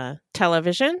a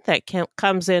television that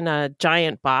comes in a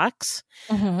giant box,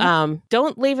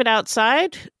 don't leave it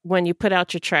outside when you put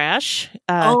out your trash,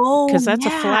 because that's a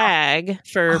flag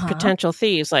for potential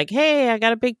thieves. Like, hey, I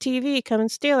got a big TV, come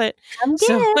and steal it. Come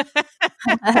get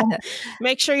it.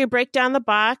 Make sure you break down the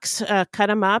box, cut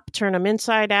them up, turn them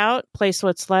inside out, place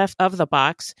what's left of the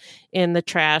box in the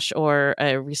trash or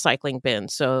a recycling bin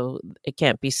so it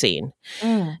can't be seen.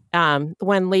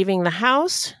 When leaving the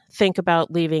house, think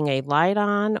about leaving a light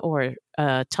on or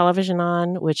a television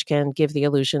on, which can give the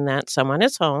illusion that someone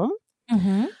is home.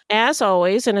 As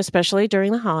always, and especially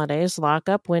during the holidays, lock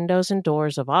up windows and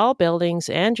doors of all buildings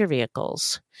and your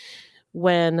vehicles.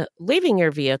 When leaving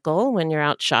your vehicle, when you're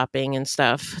out shopping and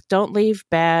stuff, don't leave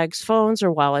bags, phones,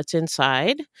 or wallets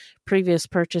inside. Previous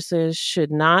purchases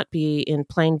should not be in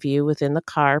plain view within the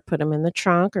car. Put them in the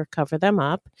trunk or cover them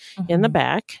up in the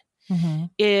back.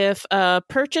 If a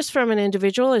purchase from an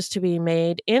individual is to be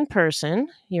made in person,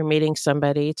 you're meeting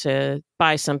somebody to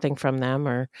buy something from them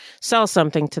or sell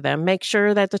something to them, make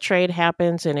sure that the trade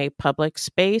happens in a public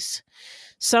space.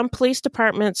 Some police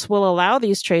departments will allow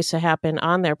these trades to happen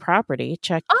on their property.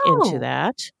 Check into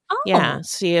that. Yeah,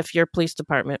 see if your police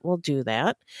department will do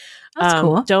that. That's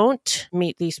cool. Don't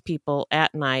meet these people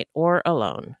at night or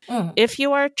alone. If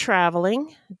you are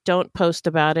traveling, don't post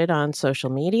about it on social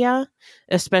media,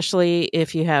 especially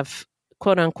if you have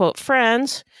quote unquote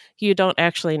friends you don't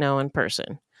actually know in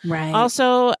person. Right.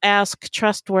 Also, ask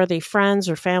trustworthy friends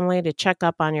or family to check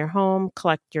up on your home,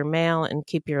 collect your mail, and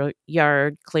keep your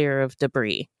yard clear of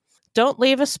debris. Don't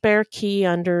leave a spare key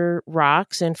under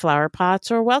rocks in flower pots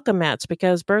or welcome mats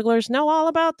because burglars know all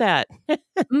about that. Give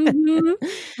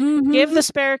the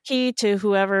spare key to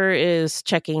whoever is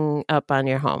checking up on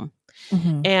your home.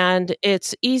 And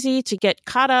it's easy to get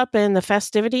caught up in the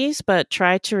festivities, but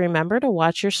try to remember to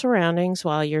watch your surroundings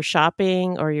while you're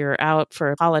shopping or you're out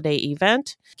for a holiday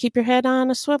event. Keep your head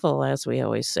on a swivel, as we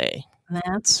always say.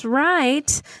 That's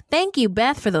right. Thank you,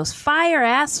 Beth, for those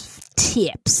fire-ass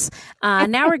tips.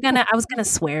 Now I was going to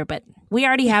swear, but we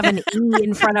already have an E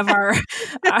in front of our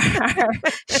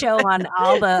show on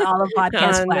all the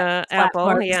podcast Apple,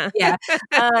 platforms. yeah.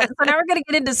 So now we're going to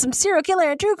get into some serial killer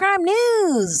and true crime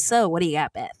news. So what do you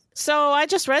got, Beth? So I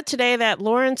just read today that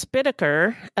Lawrence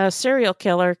Bittaker, a serial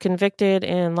killer convicted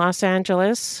in Los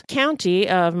Angeles County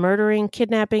of murdering,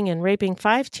 kidnapping, and raping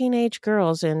 5 teenage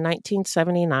girls in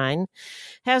 1979,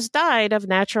 has died of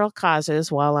natural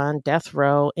causes while on death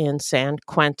row in San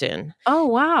Quentin. Oh,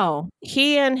 wow.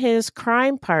 He and his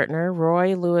crime partner,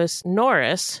 Roy Lewis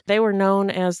Norris, they were known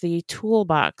as the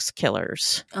Toolbox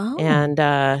Killers. Oh. And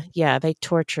they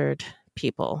tortured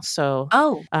people. So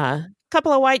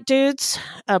couple of white dudes,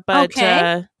 but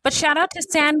but shout out to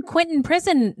San Quentin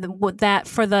Prison with that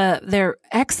for their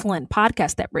excellent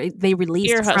podcast that they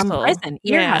released Ear from Hustle. prison.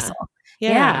 Ear Hustle.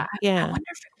 Yeah. I wonder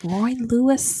if Roy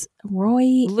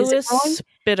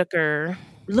Bittaker.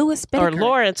 Lewis Bittaker. Or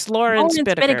Lawrence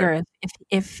Bittaker.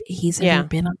 If he's ever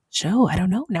been on the show, I don't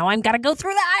know. Now I'm got to go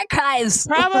through the archives.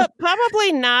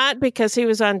 Probably not, because he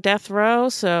was on death row.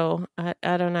 So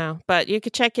I don't know, but you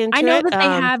could check into it. I know that they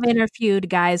have interviewed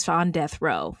guys on death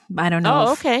row. I don't know.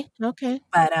 Oh, okay.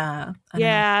 But I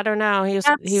don't know. He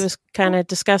was kind of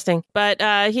disgusting, but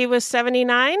he was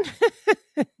 79,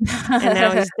 and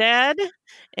now he's dead,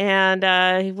 and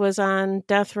he was on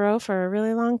death row for a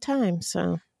really long time.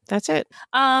 So. That's it.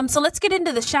 So let's get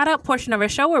into the shout out portion of our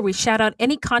show where we shout out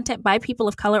any content by people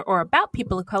of color or about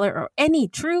people of color or any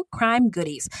true crime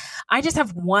goodies. I just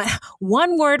have one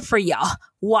word for y'all: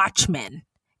 Watchmen,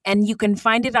 and you can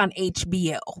find it on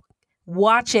HBO.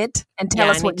 Watch it and tell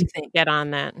us what you think. Get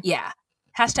on that. Yeah.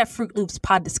 # Fruit Loops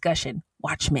pod discussion.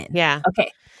 Watchmen. Yeah.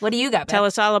 Okay. What do you got, Beth? Tell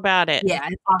us all about it. Yeah.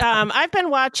 Awesome. I've been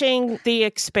watching The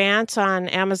Expanse on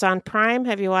Amazon Prime.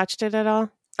 Have you watched it at all?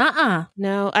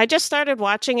 No, I just started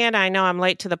watching it. I know I'm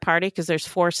late to the party because there's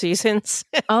 4 seasons.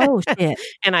 Oh, shit.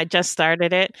 And I just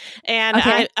started it.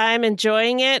 And I'm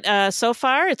enjoying it so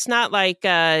far. It's not like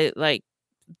the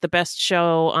best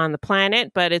show on the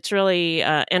planet, but it's really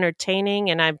entertaining.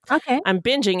 And I'm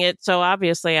binging it, so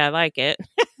obviously I like it.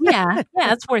 Yeah,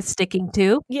 it's worth sticking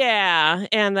to. Yeah,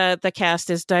 and the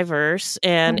cast is diverse.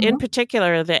 And in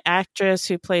particular, the actress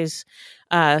who plays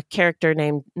a character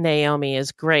named Naomi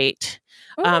is great.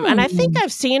 And I think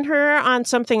I've seen her on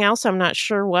something else. I'm not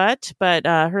sure what, but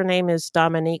her name is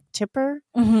Dominique Tipper,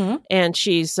 and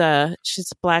she's a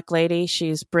Black lady.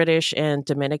 She's British and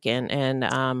Dominican, and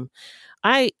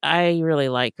I really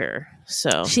like her.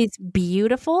 So she's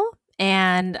beautiful,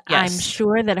 and yes. I'm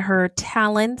sure that her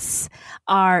talents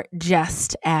are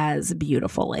just as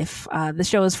beautiful. If the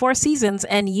show is 4 seasons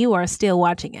and you are still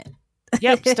watching it.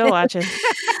 Yep, still watching.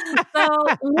 So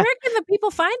where can the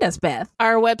people find us, Beth?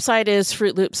 Our website is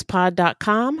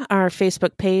fruitloopspod.com. Our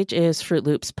Facebook page is Fruit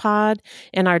Loops Pod,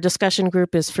 and our discussion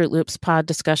group is Fruit Loops Pod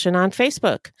Discussion on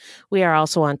Facebook. We are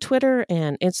also on Twitter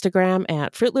and Instagram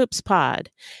at Fruit Loops Pod,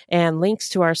 and links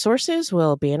to our sources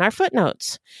will be in our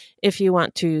footnotes. If you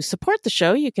want to support the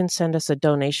show, you can send us a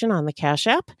donation on the Cash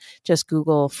App. Just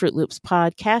Google Fruit Loops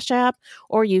Pod Cash App,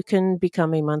 or you can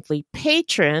become a monthly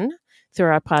patron through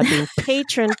our Podbean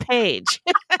patron page.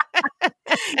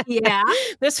 Yeah.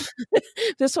 This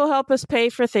will help us pay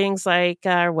for things like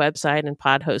our website and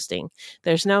pod hosting.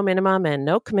 There's no minimum and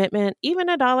no commitment. Even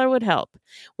 $1 would help.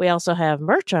 We also have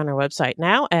merch on our website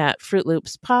now at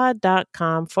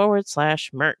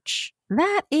fruitloopspod.com/merch.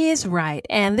 That is right.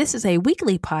 And this is a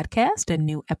weekly podcast, and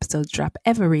new episodes drop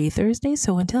every Thursday.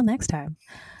 So until next time,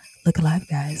 look alive,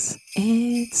 guys.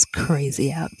 It's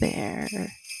crazy out there.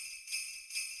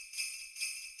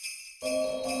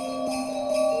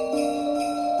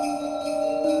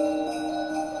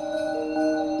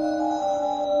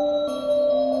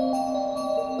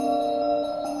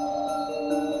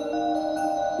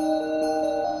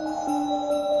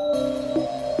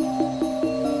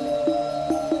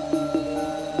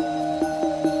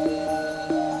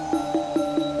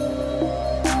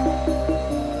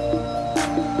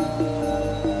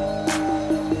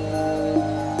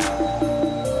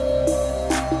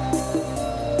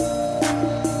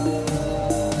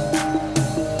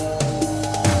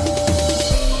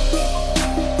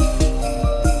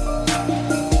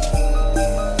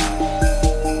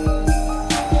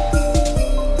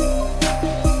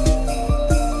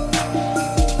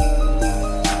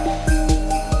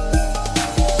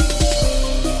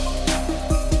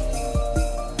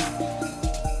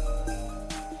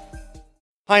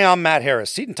 Hi, I'm Matt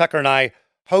Harris. Seton Tucker and I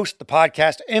host the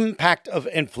podcast Impact of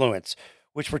Influence,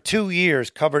 which for 2 years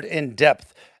covered in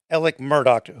depth Alec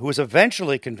Murdaugh, who was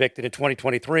eventually convicted in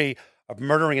 2023 of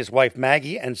murdering his wife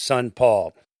Maggie and son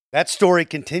Paul. That story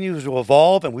continues to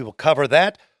evolve, and we will cover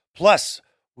that. Plus,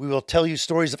 we will tell you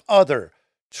stories of other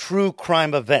true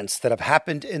crime events that have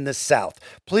happened in the South.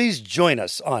 Please join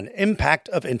us on Impact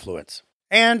of Influence.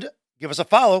 And give us a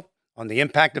follow on the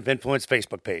Impact of Influence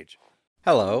Facebook page.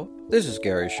 Hello, this is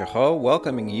Gary Chahot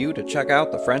welcoming you to check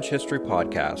out the French History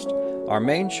Podcast. Our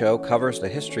main show covers the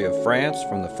history of France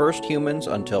from the first humans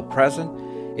until present.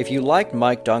 If you liked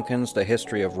Mike Duncan's The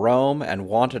History of Rome and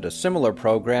wanted a similar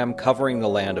program covering the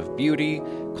land of beauty,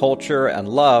 culture, and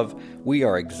love, we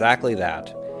are exactly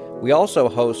that. We also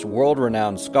host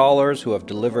world-renowned scholars who have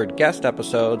delivered guest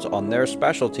episodes on their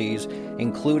specialties,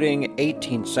 including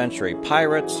 18th century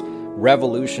pirates,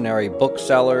 revolutionary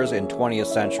booksellers in 20th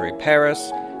century Paris,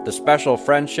 the special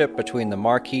friendship between the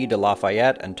Marquis de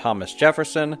Lafayette and Thomas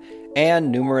Jefferson,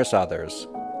 and numerous others.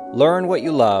 Learn what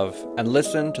you love and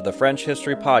listen to the French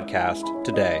History Podcast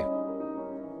today.